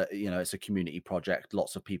 it's a it's a community project.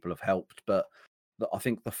 Lots of people have helped, but I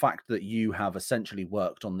think the fact that you have essentially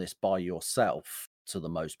worked on this by yourself, to the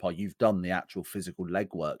most part, you've done the actual physical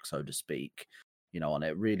legwork, so to speak, on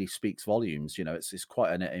it really speaks volumes. It's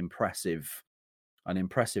quite an impressive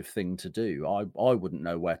thing to do. I wouldn't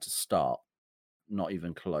know where to start, not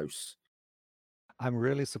even close. I'm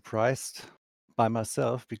really surprised by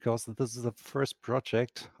myself because this is the first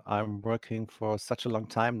project I'm working for such a long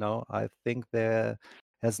time now. I think there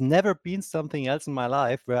has never been something else in my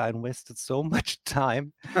life where I invested so much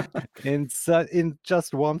time in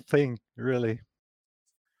just one thing, really.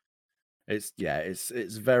 It's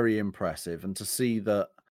very impressive, and to see that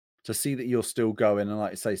you're still going, and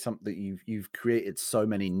like I say, something that you've created so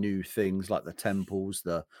many new things like the temples,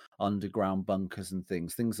 the underground bunkers and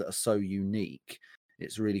things that are so unique.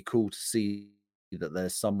 It's really cool to see that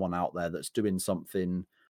there's someone out there that's doing something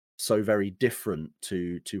so very different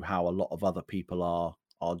to how a lot of other people are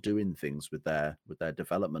doing things with their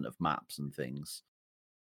development of maps and things.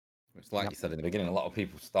 It's like Yep. you said in the beginning, a lot of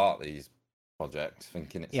people start these projects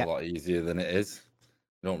thinking it's Yeah. a lot easier than it is.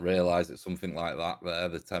 They don't realise that something like that, there,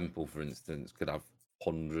 the temple, for instance, could have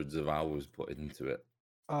hundreds of hours put into it.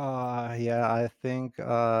 Yeah, I think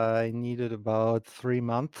I needed about 3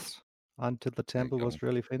 months until the There you temple go. was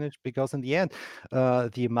really finished because in the end,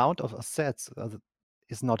 the amount of assets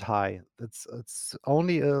is not high. It's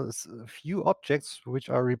only a few objects which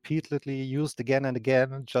are repeatedly used again and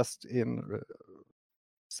again, just in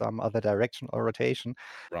some other direction or rotation.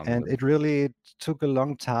 And Random. it really took a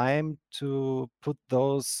long time to put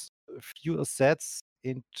those few assets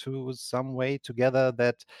into some way together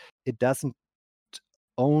that it doesn't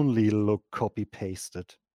only look copy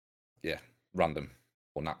pasted. Yeah, random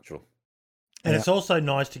or natural. And Yeah. it's also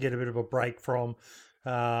nice to get a bit of a break from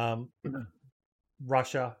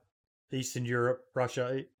Russia, Eastern Europe,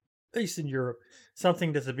 Eastern Europe.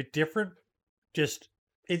 Something that's a bit different. Just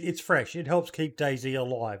it's fresh. It helps keep DayZ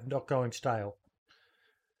alive, not going stale.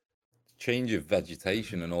 Change of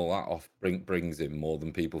vegetation and all that brings in more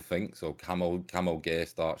than people think. So camo gear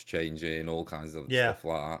starts changing, all kinds of Yeah. stuff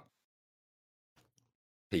like that.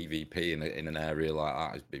 PvP in an area like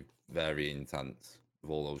that has been very intense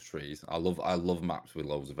with all those trees. I love maps with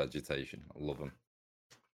loads of vegetation. I love them.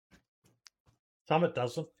 Summit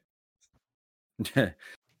doesn't.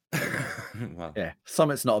 Well, Yeah,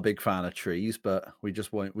 Summit's not a big fan of trees, but we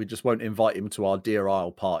just won't invite him to our Deer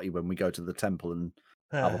Isle party when we go to the temple and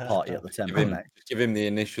have a party at the temple next. give him the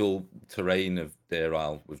initial terrain of Deer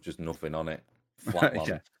Isle with just nothing on it. Flat land.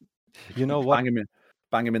 Yeah. You know what?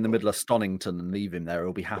 Bang him in the middle of Stonington and leave him there.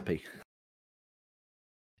 He'll be happy.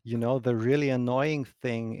 You know, the really annoying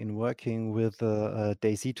thing in working with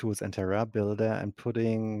DayZ tools and Terra Builder and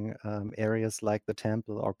putting areas like the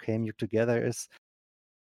temple or KMU together is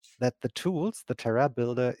that the tools, the Terra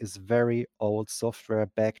Builder, is very old software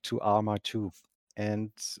back to Arma 2.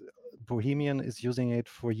 And Bohemian is using it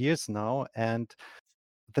for years now. And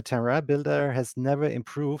the Terra Builder has never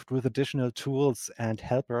improved with additional tools and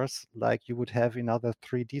helpers like you would have in other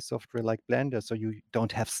 3D software like Blender. So you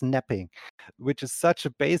don't have snapping, which is such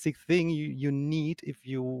a basic thing you need if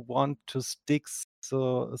you want to stick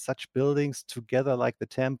such buildings together like the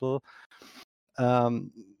temple.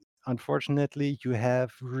 Unfortunately, you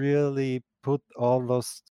have really put all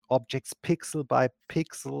those objects pixel by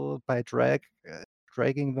pixel by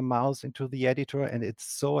dragging the mouse into the editor, and it's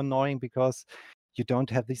so annoying because you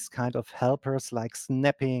don't have these kind of helpers like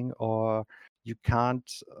snapping, or you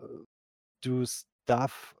can't do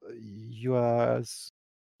stuff you are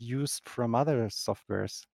used from other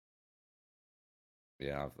softwares.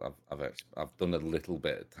 Yeah, I've done a little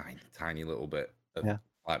bit, tiny little bit of Yeah.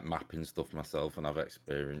 like mapping stuff myself, and I've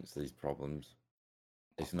experienced these problems.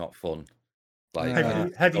 It's not fun. Like,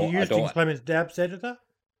 Have you used don't, Inclement's Dabs editor?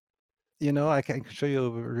 You know, I can show you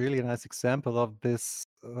a really nice example of this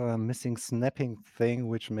missing snapping thing,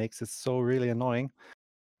 which makes it so really annoying.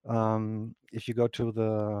 If you go to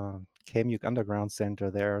the Kamuk Underground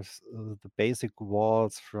Center, there's the basic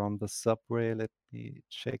walls from the subway. Let me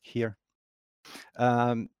check here.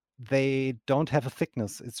 They don't have a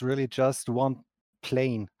thickness. It's really just one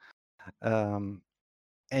plane.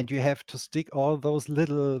 And you have to stick all those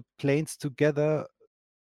little planes together.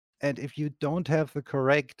 And if you don't have the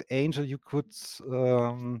correct angel, you could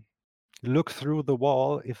look through the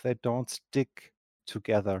wall if they don't stick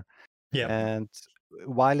together. Yeah. And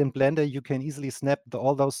while in Blender, you can easily snap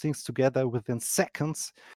all those things together within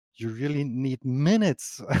seconds. You really need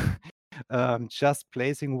minutes just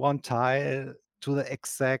placing one tile to the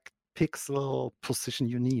exact pixel position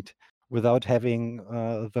you need without having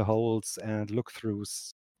the holes and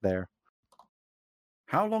look-throughs there.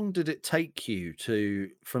 How long did it take you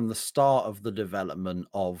from the start of the development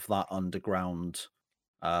of that underground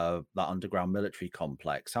military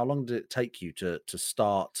complex? How long did it take you to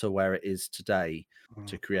start to where it is today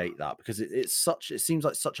to create that? Because it seems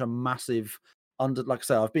like such a massive like I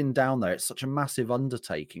say, I've been down there. It's such a massive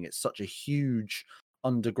undertaking. It's such a huge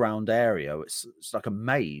underground area. It's like a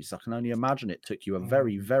maze. I can only imagine it took you a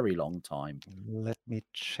very, very long time. Let me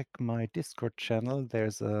check my Discord channel.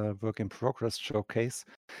 There's a work in progress showcase,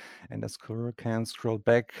 and I can scroll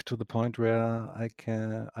back to the point where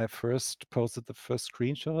I first posted the first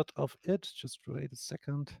screenshot of it. Just wait a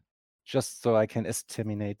second, just so I can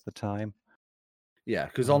estimate the time. Yeah,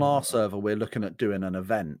 because on our server, we're looking at doing an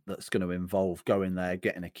event that's going to involve going there,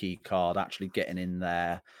 getting a key card, actually getting in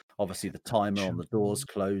there. Obviously, the timer on the doors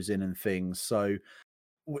closing and things. So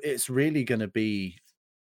it's really going to be.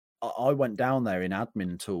 I went down there in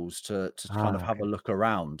admin tools to kind of have a look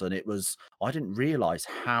around, and I didn't realize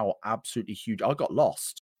how absolutely huge. I got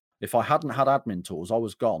lost. If I hadn't had admin tools, I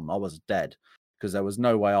was gone. I was dead because there was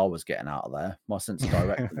no way I was getting out of there. My sense of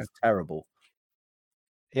direction is terrible.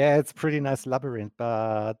 Yeah, it's a pretty nice labyrinth,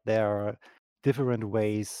 but there are different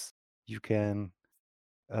ways you can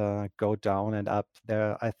go down and up.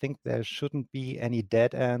 I think there shouldn't be any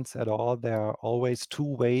dead ends at all. There are always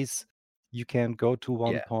two ways you can go to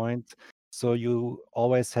one point. So you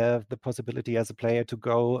always have the possibility as a player to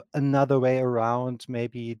go another way around,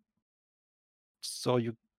 maybe so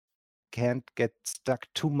you can't get stuck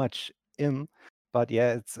too much in. But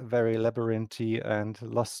yeah, it's a very labyrinthy and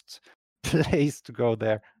lost place to go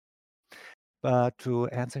there. But to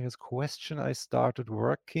answer his question, I started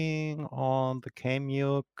working on the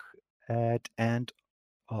Kamiuk at end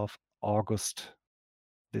of August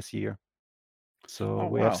this year. So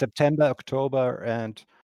we have September, October, and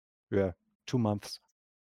 2 months.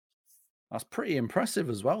 That's pretty impressive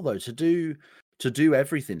as well, though, to do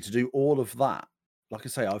everything, to do all of that. Like I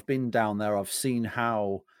say, I've been down there. I've seen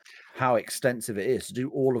how extensive it is to do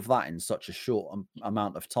all of that in such a short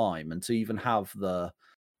amount of time, and to even have the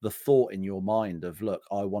thought in your mind of, look,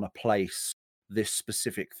 I want to place this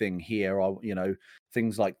specific thing here.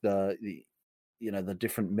 Things like the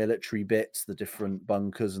different military bits, the different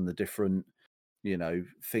bunkers, and the different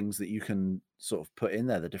things that you can sort of put in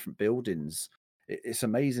there, the different buildings. It's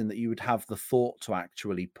amazing that you would have the thought to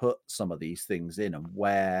actually put some of these things in and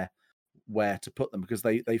where to put them, because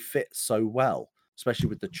they fit so well, especially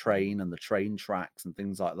with the train and the train tracks and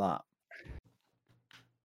things like that.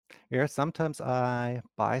 Yeah, sometimes I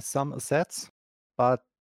buy some assets, but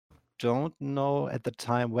don't know at the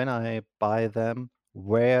time when I buy them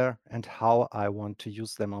where and how I want to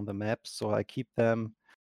use them on the map. So I keep them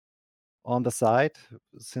on the side,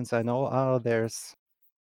 since I know there's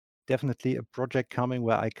definitely a project coming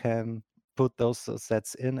where I can put those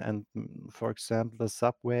assets in. And for example, the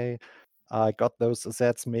subway, I got those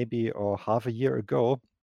assets maybe or half a year ago,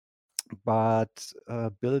 but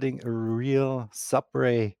building a real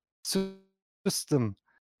subway system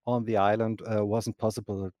on the island wasn't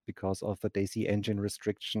possible because of the DayZ engine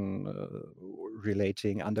restriction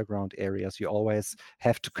relating underground areas. You always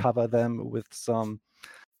have to cover them with some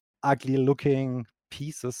ugly looking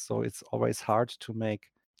pieces, so it's always hard to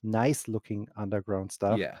make nice looking underground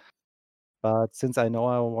stuff. Yeah. But since I know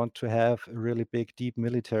I want to have a really big, deep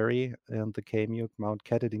military in the Kamiuk Mount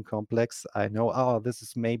Katahdin complex, I know, this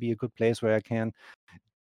is maybe a good place where I can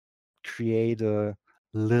create a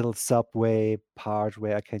little subway part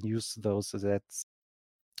where I can use those assets.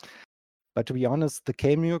 But to be honest, the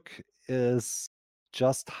Kamiuk is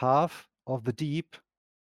just half of the deep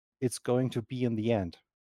it's going to be in the end.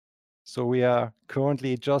 So we are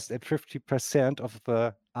currently just at 50% of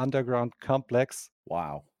the underground complex.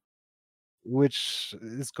 Wow. Which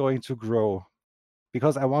is going to grow,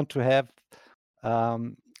 because I want to have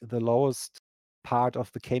the lowest part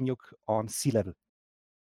of the Kamiuk on sea level.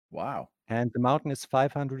 Wow. And the mountain is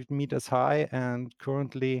 500 meters high, and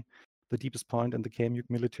currently the deepest point in the Kamiuk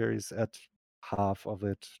military is at half of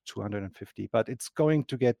it, 250. But it's going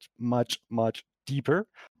to get much, much deeper.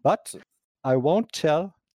 But I won't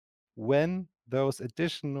tell when those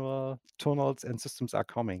additional tunnels and systems are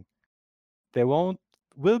coming. They will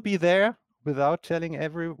be there without telling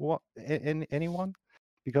anyone,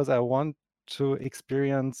 because I want to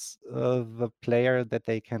experience the player that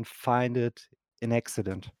they can find it in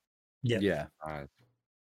accident. Yeah. Right.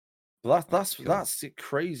 Well, That's cool. that's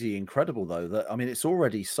crazy incredible though. That I mean, it's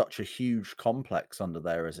already such a huge complex under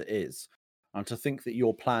there as it is, and to think that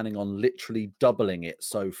you're planning on literally doubling it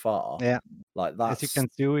so far, Yeah, like as you that's can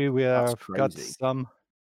see, we that's have got crazy.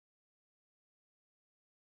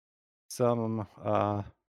 some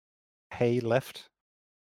hay left.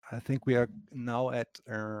 I think we are now at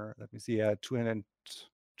let me see,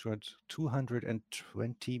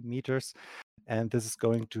 220 meters, and this is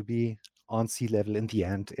going to be on sea level in the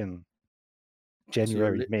end in So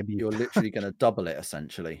January, maybe. you're literally going to double it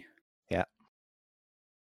essentially. Yeah.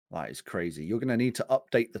 That is crazy. You're going to need to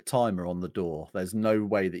update the timer on the door. There's no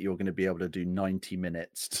way that you're going to be able to do 90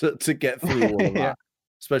 minutes to get through all of that, Yeah.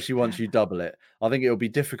 especially once you double it. I think it'll be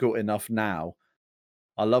difficult enough now.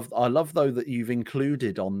 I love though that you've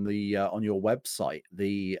included on the on your website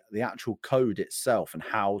the actual code itself and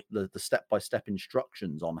how the step-by-step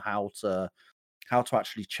instructions on how to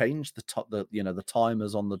actually change the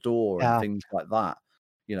timers on the door and Yeah. things like that.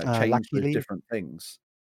 Change those Luckily, different things.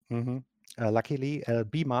 luckily,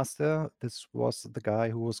 Master, this was the guy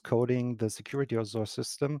who was coding the security of our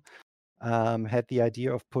system, had the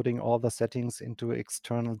idea of putting all the settings into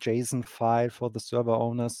external JSON file for the server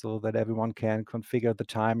owners so that everyone can configure the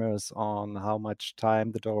timers on how much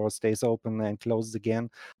time the door stays open and closes again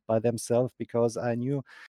by themselves, because I knew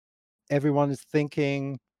everyone is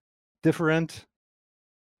thinking different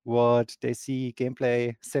what they see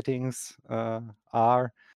gameplay settings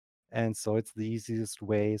are. And so it's the easiest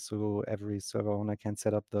way so every server owner can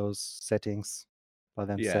set up those settings by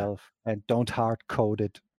themselves and don't hard code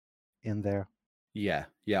it in there. Yeah.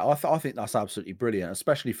 I think that's absolutely brilliant,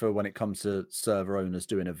 especially for when it comes to server owners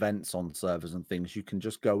doing events on servers and things. You can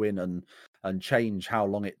just go in and change how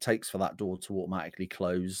long it takes for that door to automatically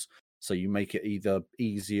close. So you make it either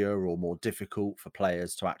easier or more difficult for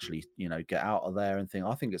players to actually, get out of there and thing.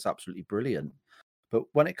 I think it's absolutely brilliant. But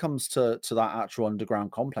when it comes to that actual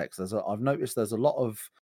underground complex, I've noticed there's a lot of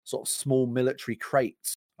sort of small military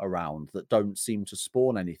crates around that don't seem to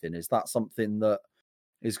spawn anything. Is that something that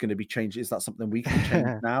is going to be changed? Is that something we can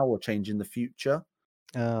change now or change in the future?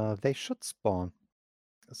 They should spawn.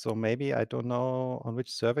 So maybe, I don't know on which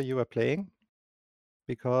server you are playing,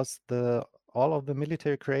 because all of the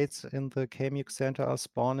military crates in the KMUK Center are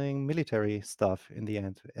spawning military stuff in the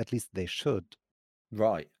end. At least they should.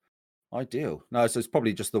 Right. Ideal. No, so it's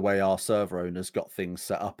probably just the way our server owner's got things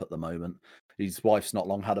set up at the moment. His wife's not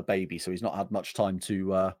long had a baby, so he's not had much time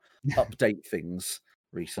to update things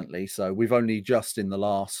recently. So we've only just in the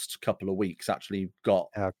last couple of weeks actually got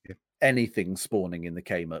Okay. anything spawning in the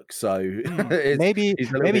KMUK. So Maybe he's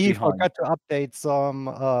a little bit he behind. forgot to update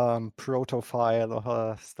some proto file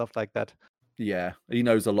or stuff like that. Yeah, he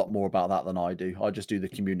knows a lot more about that than I do. I just do the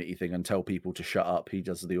community thing and tell people to shut up. He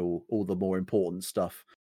does all the more important stuff.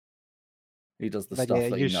 He does the But stuff yeah,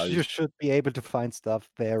 that he knows. you should be able to find stuff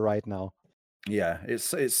there right now. Yeah,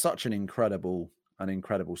 it's such an incredible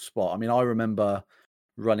spot. I mean, I remember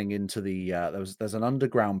running into the there's an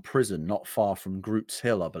underground prison not far from Group's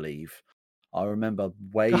Hill, I believe. I remember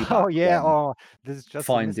way back Oh yeah, when this is just a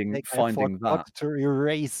finding mistake. I that. forgot to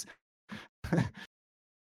erase.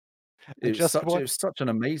 It was such an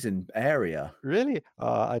amazing area. Really?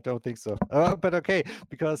 I don't think so. But okay,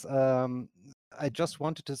 because I just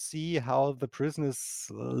wanted to see how the prison is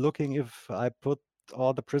looking if I put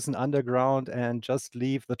all the prison underground and just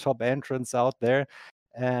leave the top entrance out there.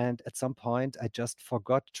 And at some point, I just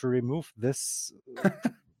forgot to remove this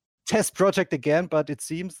test project again, but it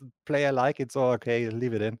seems the player like it, so okay,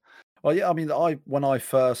 leave it in. Well, yeah, I mean, when I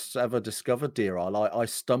first ever discovered Deer Isle, I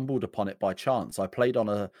stumbled upon it by chance. I played on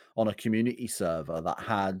a community server that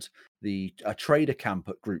had a trader camp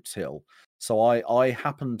at Group's Hill, so I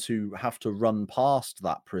happened to have to run past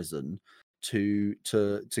that prison to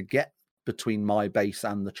get between my base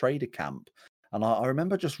and the trader camp, and I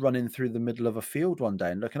remember just running through the middle of a field one day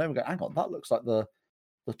and looking over, and going, "Hang on, that looks like the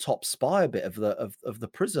top spire bit of the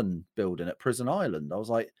prison building at Prison Island." I was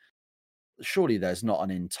like, surely there's not an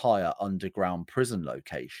entire underground prison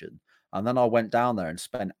location. And then I went down there and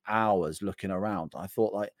spent hours looking around. I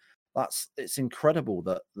thought, like, it's incredible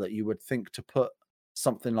that you would think to put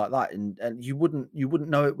something like that in, and you wouldn't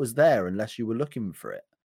know it was there unless you were looking for it.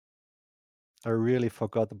 I really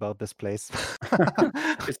forgot about this place.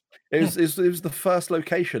 It was the first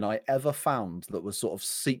location I ever found that was sort of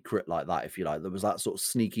secret like that, if you like. There was that sort of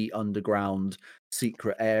sneaky underground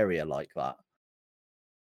secret area like that.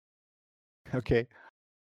 Okay.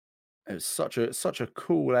 It's such a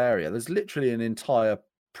cool area. There's literally an entire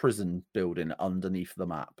prison building underneath the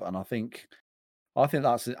map, and I think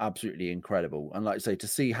that's absolutely incredible. And like I say, to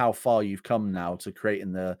see how far you've come now to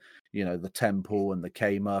creating the temple and the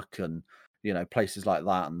Kmuk and places like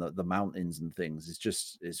that and the mountains and things is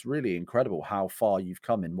just it's really incredible how far you've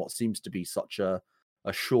come in what seems to be such a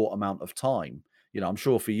short amount of time. I'm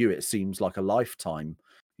sure for you it seems like a lifetime.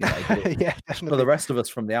 But Yeah, for the definitely. rest of us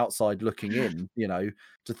from the outside looking in,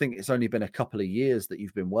 to think it's only been a couple of years that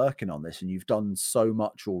you've been working on this and you've done so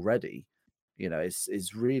much already,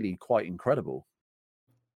 it's really quite incredible.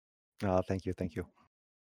 Thank you, thank you.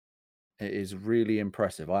 It is really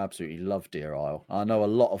impressive. I absolutely love Deer Isle. I know a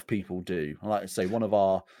lot of people do. And like I say, one of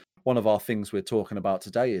our things we're talking about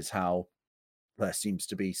today is how there seems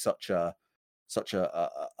to be an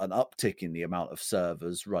uptick in the amount of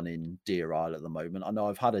servers running Deer Isle at the moment. I know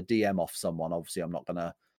I've had a DM off someone. Obviously, I'm not going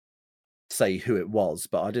to say who it was,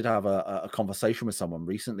 but I did have a conversation with someone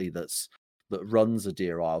recently that runs a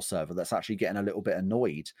Deer Isle server that's actually getting a little bit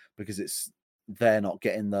annoyed because they're not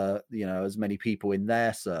getting as many people in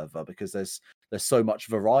their server because there's so much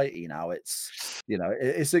variety now. It's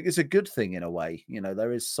a good thing in a way.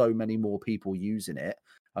 There is so many more people using it,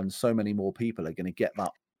 and so many more people are going to get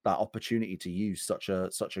that opportunity to use such a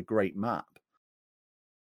great map.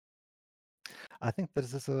 I think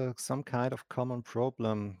this is some kind of common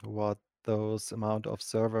problem what those amount of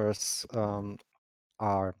servers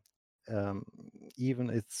are. Um, even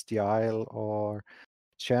it's the Isle or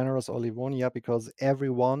Generous or Livonia, because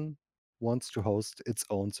everyone wants to host its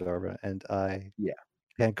own server, and I Yeah.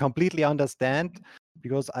 can completely understand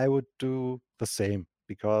because I would do the same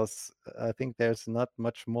because I think there's not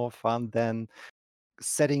much more fun than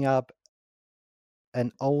setting up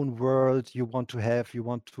an own world you want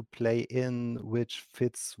to play in, which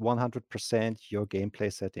fits 100% your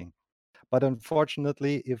gameplay setting. But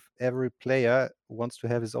unfortunately, if every player wants to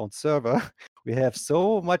have his own server, we have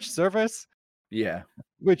so much servers Yeah.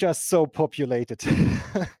 which are so populated.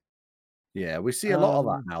 Yeah, we see a lot of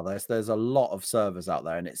that Um, now. There's a lot of servers out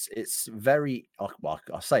there, and it's very well,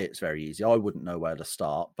 I say it's very easy. I wouldn't know where to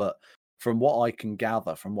start, but from what I can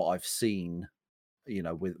gather, from what I've seen,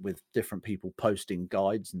 with different people posting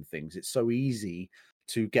guides and things, it's so easy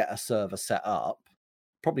to get a server set up.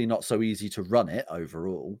 Probably not so easy to run it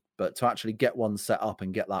overall, but to actually get one set up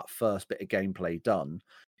and get that first bit of gameplay done,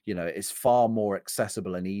 it's far more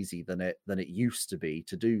accessible and easy than it used to be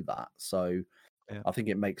to do that. So yeah. I think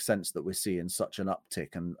it makes sense that we're seeing such an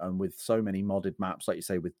uptick, and with so many modded maps, like you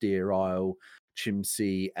say, with Deer Isle,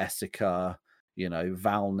 Chimsey, Essica,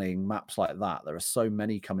 Valning, maps like that. There are so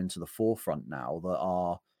many coming to the forefront now that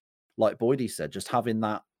are, like Boydie said, just having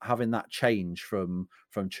that change from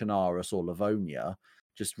Chernarus or Livonia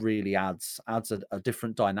just really adds a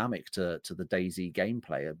different dynamic to the DayZ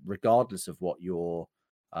gameplay, regardless of what your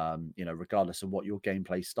regardless of what your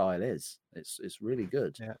gameplay style is. It's really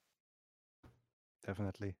good. Yeah,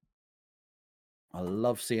 definitely. I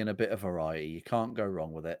love seeing a bit of variety. You can't go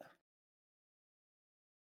wrong with it.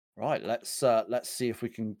 Right, let's see if we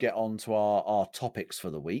can get on to our topics for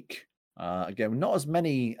the week. Again, not as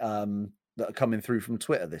many that are coming through from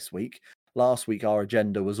Twitter this week. Last week our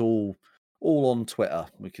agenda was all on Twitter.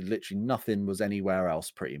 We could literally nothing was anywhere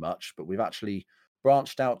else pretty much, but we've actually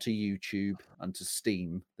branched out to YouTube and to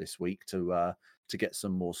Steam this week to get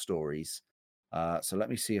some more stories. So let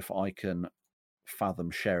me see if I can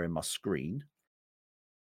fathom sharing my screen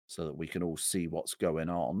so that we can all see what's going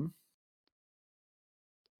on.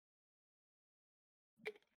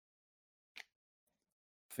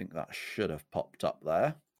 I think that should have popped up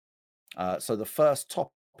there. So the first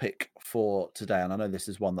topic for today, and I know this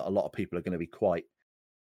is one that a lot of people are going to be quite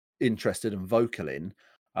interested and vocal in,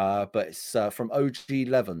 but it's from OG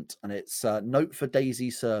Levant, and it's note for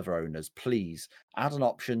DayZ server owners, please add an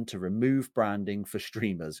option to remove branding for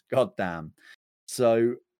streamers. God damn.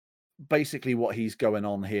 So basically what he's going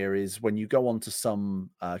on here is when you go onto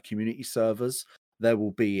some community servers, there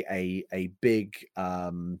will be a big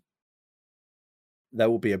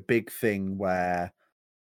thing where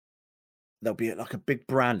there'll be like a big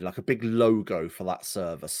brand, like a big logo for that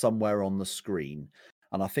server somewhere on the screen.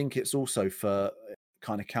 And I think it's also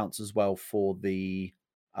kind of counts as well for the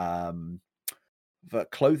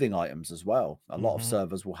clothing items as well. A lot of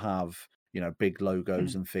servers will have, big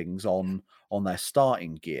logos and things on their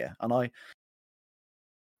starting gear. And I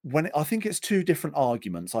think it's two different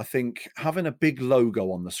arguments. I think having a big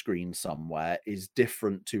logo on the screen somewhere is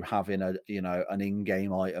different to having an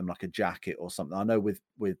in-game item like a jacket or something. I know with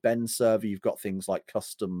Ben's server, you've got things like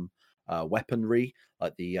custom weaponry,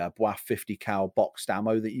 like the BWAF 50 cal boxed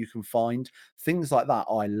ammo that you can find. Things like that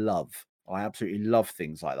I love. I absolutely love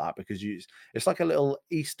things like that because it's like a little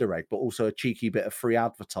Easter egg, but also a cheeky bit of free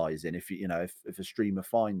advertising if if a streamer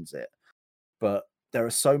finds it. But there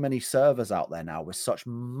are so many servers out there now with such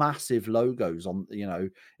massive logos on,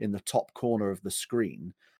 in the top corner of the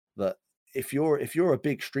screen that if you're a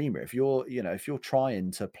big streamer, if you're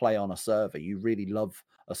trying to play on a server, you really love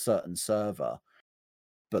a certain server,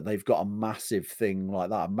 but they've got a massive thing like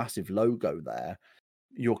that, a massive logo there,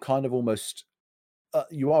 you're kind of almost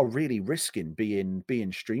you are really risking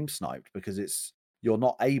being stream sniped because you're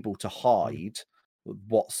not able to hide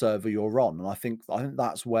what server you're on. And I think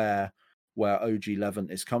that's where OG Levant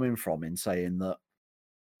is coming from in saying that,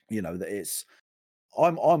 that it's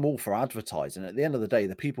I'm all for advertising. At the end of the day,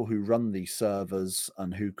 the people who run these servers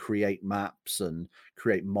and who create maps and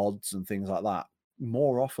create mods and things like that,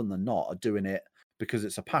 more often than not, are doing it because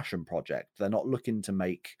it's a passion project. They're not looking to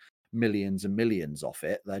make millions and millions off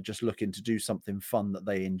it. They're just looking to do something fun that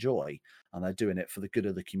they enjoy, and they're doing it for the good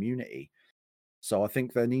of the community. So I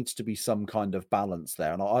think there needs to be some kind of balance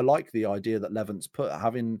there. And I like the idea that Levant's put,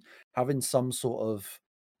 having some sort of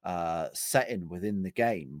setting within the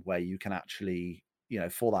game where you can actually,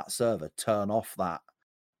 for that server, turn off that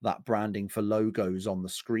branding for logos on the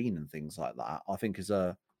screen and things like that. I think is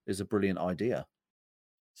a brilliant idea.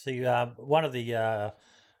 See, one of the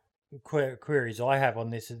queries I have on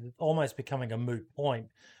this is almost becoming a moot point,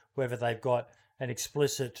 whether they've got an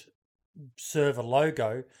explicit server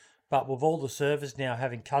logo, but with all the servers now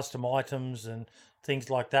having custom items and things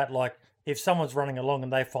like that, like if someone's running along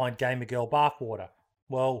and they find Gamer Girl bathwater,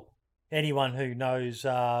 well, anyone who knows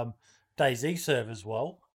DayZ servers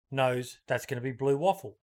well knows that's going to be Blue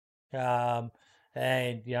Waffle. And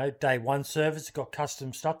Day One servers have got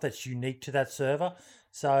custom stuff that's unique to that server.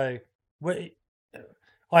 So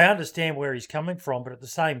I understand where he's coming from, but at the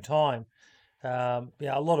same time, a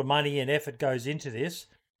lot of money and effort goes into this,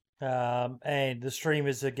 and the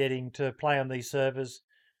streamers are getting to play on these servers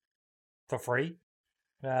for free.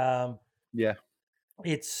 Yeah,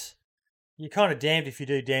 you're kind of damned if you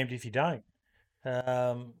do, damned if you don't.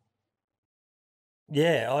 I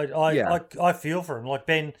feel for him. Like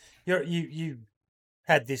Ben, you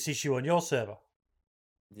had this issue on your server.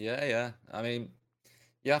 Yeah. I mean,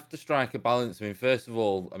 you have to strike a balance. I mean, first of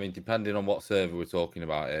all, depending on what server we're talking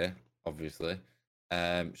about here, obviously,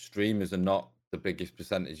 streamers are not the biggest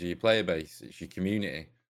percentage of your player base. It's your community,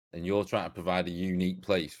 and you're trying to provide a unique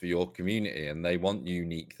place for your community, and they want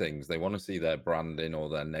unique things. They want to see their branding or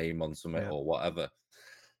their name on something or whatever.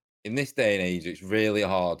 In this day and age, it's really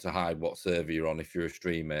hard to hide what server you're on if you're a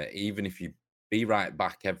streamer. Even if you be right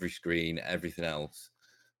back every screen, everything else,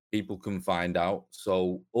 people can find out.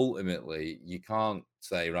 So ultimately, you can't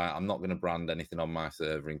say, right, I'm not going to brand anything on my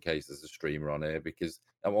server in case there's a streamer on here, because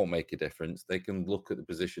that won't make a difference. They can look at the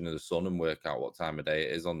position of the sun and work out what time of day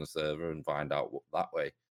it is on the server and find out that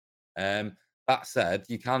way. That said,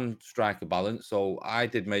 you can strike a balance. So I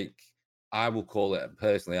will call it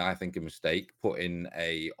personally, I think, a mistake putting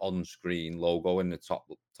a on-screen logo in the top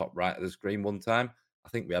right of the screen one time. I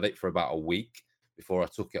think we had it for about a week before I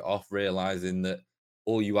took it off, realizing that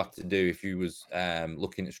all you had to do if you was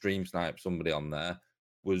looking at stream snipe somebody on there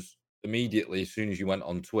was immediately, as soon as you went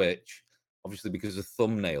on Twitch, obviously because of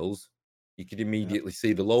thumbnails, you could immediately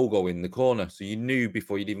see the logo in the corner. So you knew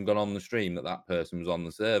before you'd even gone on the stream that person was on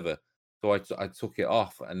the server. So I took it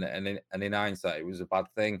off, and in hindsight, it was a bad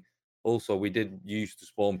thing. Also, we did used to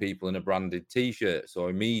spawn people in a branded T-shirt. So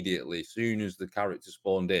immediately, as soon as the character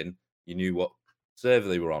spawned in, you knew what server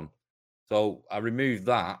they were on. So I removed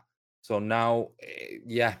that. So now,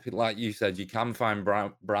 like you said, you can find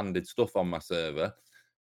branded stuff on my server.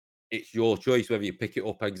 It's your choice whether you pick it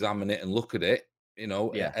up, examine it, and look at it.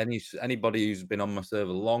 Anybody who's been on my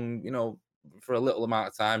server long, for a little amount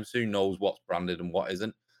of time, soon knows what's branded and what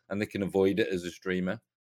isn't, and they can avoid it as a streamer.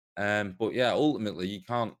 But yeah, ultimately, you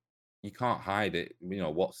can't hide it.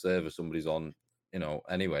 What server somebody's on.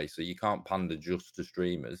 Anyway, so you can't pander just to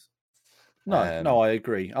streamers. No, I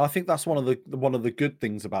agree. I think that's one of the good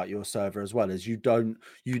things about your server as well, is you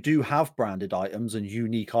do have branded items and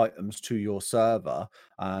unique items to your server,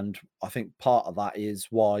 and I think part of that is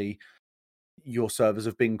why your servers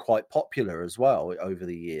have been quite popular as well over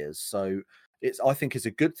the years. So I think it's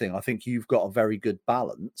a good thing. I think you've got a very good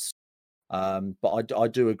balance. But I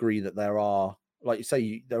do agree that there are, like you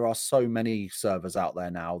say, there are so many servers out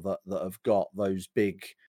there now that have got those big,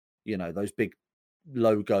 those big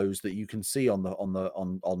logos that you can see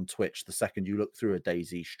on Twitch the second you look through a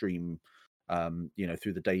DayZ stream,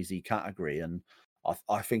 through the DayZ category. And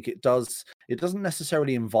I think it doesn't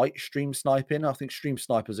necessarily invite stream sniping. I think stream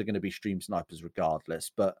snipers are going to be stream snipers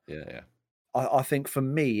regardless. But yeah. I think for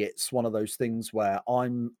me, it's one of those things where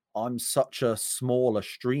I'm I'm such a smaller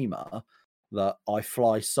streamer that I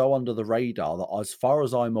fly so under the radar that, as far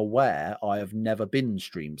as I'm aware, I have never been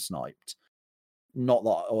stream sniped. Not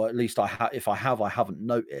that, or at least if I have, I haven't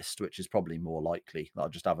noticed, which is probably more likely that I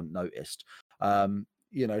just haven't noticed.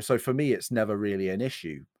 So for me, it's never really an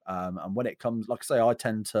issue. And when it comes, like I say, I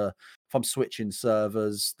tend to, if I'm switching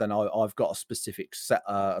servers, then I've got a specific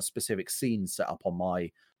scene set up on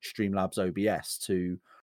my Streamlabs OBS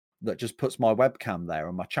that just puts my webcam there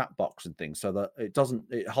and my chat box and things, so that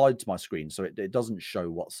it hides my screen, so it doesn't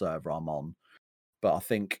show what server I'm on. But I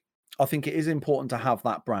think it is important to have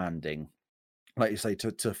that branding, like you say,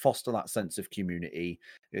 to foster that sense of community.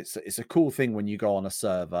 It's a cool thing when you go on a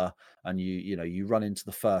server and you run into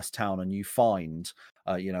the first town and you find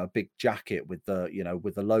a big jacket with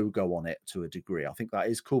the logo on it to a degree. I think that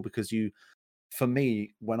is cool because for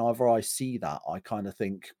me, whenever I see that, I kind of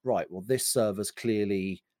think, right, well, this server's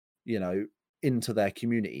clearly into their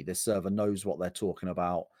community. This server knows what they're talking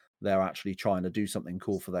about. They're actually trying to do something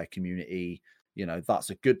cool for their community.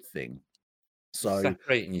 That's a good thing. So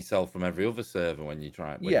separating yourself from every other server when you're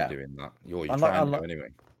doing that. You're trying to anyway.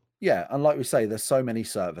 Yeah, and like we say, there's so many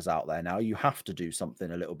servers out there now. You have to do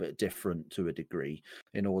something a little bit different to a degree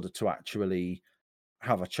in order to actually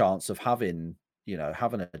have a chance of having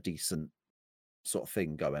a decent sort of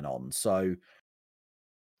thing going on. So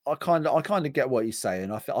I kind of get what you're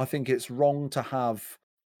saying. I think it's wrong to have.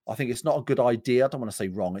 I think it's not a good idea. I don't want to say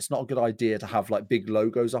wrong. It's not a good idea to have like big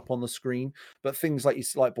logos up on the screen, but things like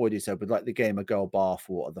Boydie said, with like the Gamer Girl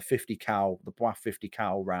Bathwater, the 50 cal, the BWAF 50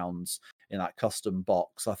 cal rounds in that custom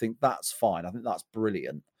box, I think that's fine. I think that's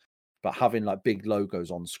brilliant. But having like big logos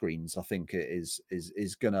on screens, I think it is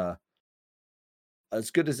gonna, as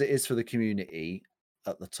good as it is for the community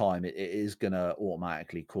at the time, it is gonna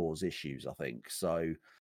automatically cause issues, I think. So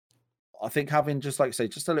I think having, just like say,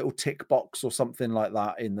 just a little tick box or something like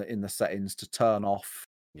that in the settings to turn off,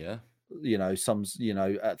 things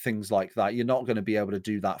like that. You're not going to be able to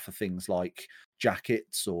do that for things like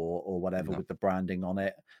jackets or whatever with the branding on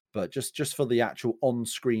it. But just for the actual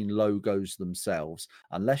on-screen logos themselves,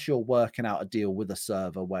 unless you're working out a deal with a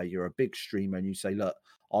server where you're a big streamer and you say, look,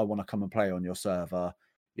 I want to come and play on your server.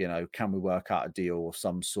 Can we work out a deal of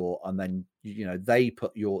some sort? And then, they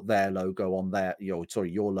put their logo on your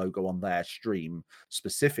logo on their stream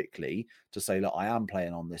specifically to say, look, I am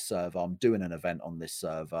playing on this server. I'm doing an event on this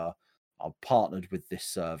server. I've partnered with this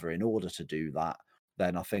server in order to do that.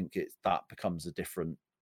 Then I think that becomes a different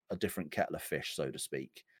kettle of fish, so to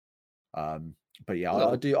speak. But yeah,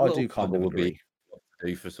 I do kind of agree. What to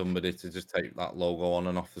do for somebody to just take that logo on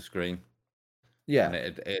and off the screen. Yeah. And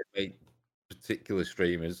it make particular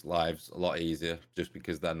streamers' lives a lot easier, just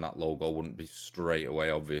because then that logo wouldn't be straight away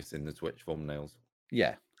obvious in the Twitch thumbnails.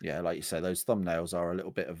 Yeah, like you say, those thumbnails are a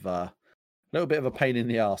little bit of a pain in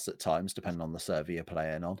the arse at times, depending on the server you're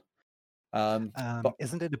playing on. But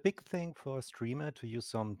isn't it a big thing for a streamer to use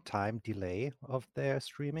some time delay of their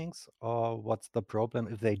streamings, or what's the problem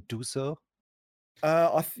if they do so?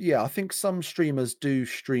 I think some streamers do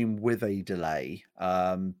stream with a delay.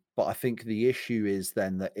 But I think the issue is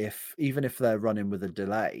then that even if they're running with a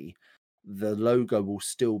delay, the logo will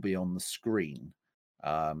still be on the screen.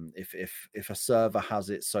 If a server has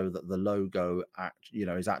it so that the logo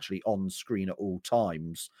is actually on screen at all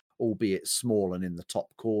times, albeit small and in the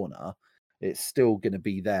top corner, it's still going to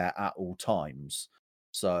be there at all times.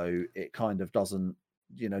 So it kind of doesn't,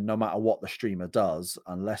 no matter what the streamer does,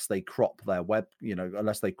 unless they crop their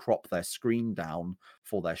screen down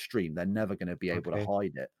for their stream, they're never going to be able to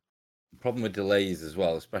hide it. The problem with delays as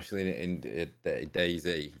well, especially in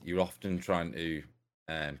DayZ, you're often trying to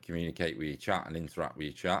communicate with your chat and interact with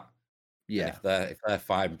your chat. Yeah. And if they're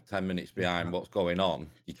 5-10 minutes behind what's going on,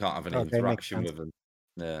 you can't have any interaction with them.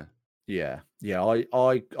 Yeah.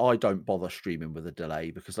 I don't bother streaming with a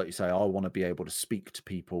delay because, like you say, I want to be able to speak to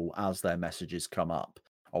people as their messages come up.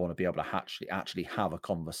 I want to be able to actually have a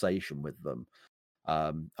conversation with them.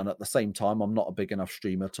 And at the same time, I'm not a big enough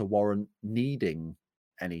streamer to warrant needing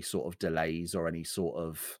any sort of delays or any sort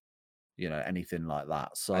of, anything like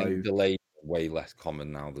that. So I think delays are way less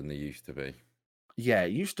common now than they used to be. Yeah,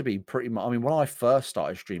 it used to be pretty much. I mean, when I first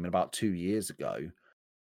started streaming about 2 years ago,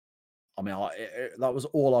 I mean, that was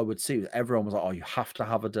all I would see. Everyone was like, "Oh, you have to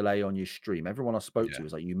have a delay on your stream." Everyone I spoke to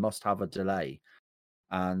was like, "You must have a delay,"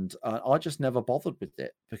 and I just never bothered with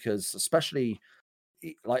it because, especially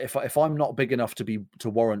like if I'm not big enough to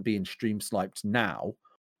warrant being stream sniped now,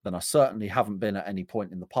 then I certainly haven't been at any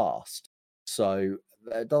point in the past. So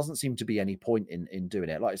there doesn't seem to be any point in doing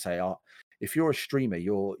it. Like I say, if you're a streamer,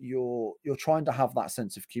 you're trying to have that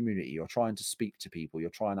sense of community. You're trying to speak to people. You're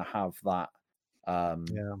trying to have that.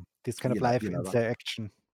 This kind of live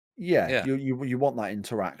interaction. Yeah, Yeah. you want that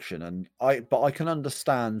interaction, and but I can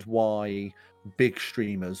understand why big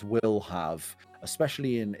streamers will have,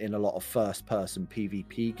 especially in a lot of first person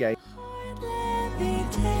PvP games.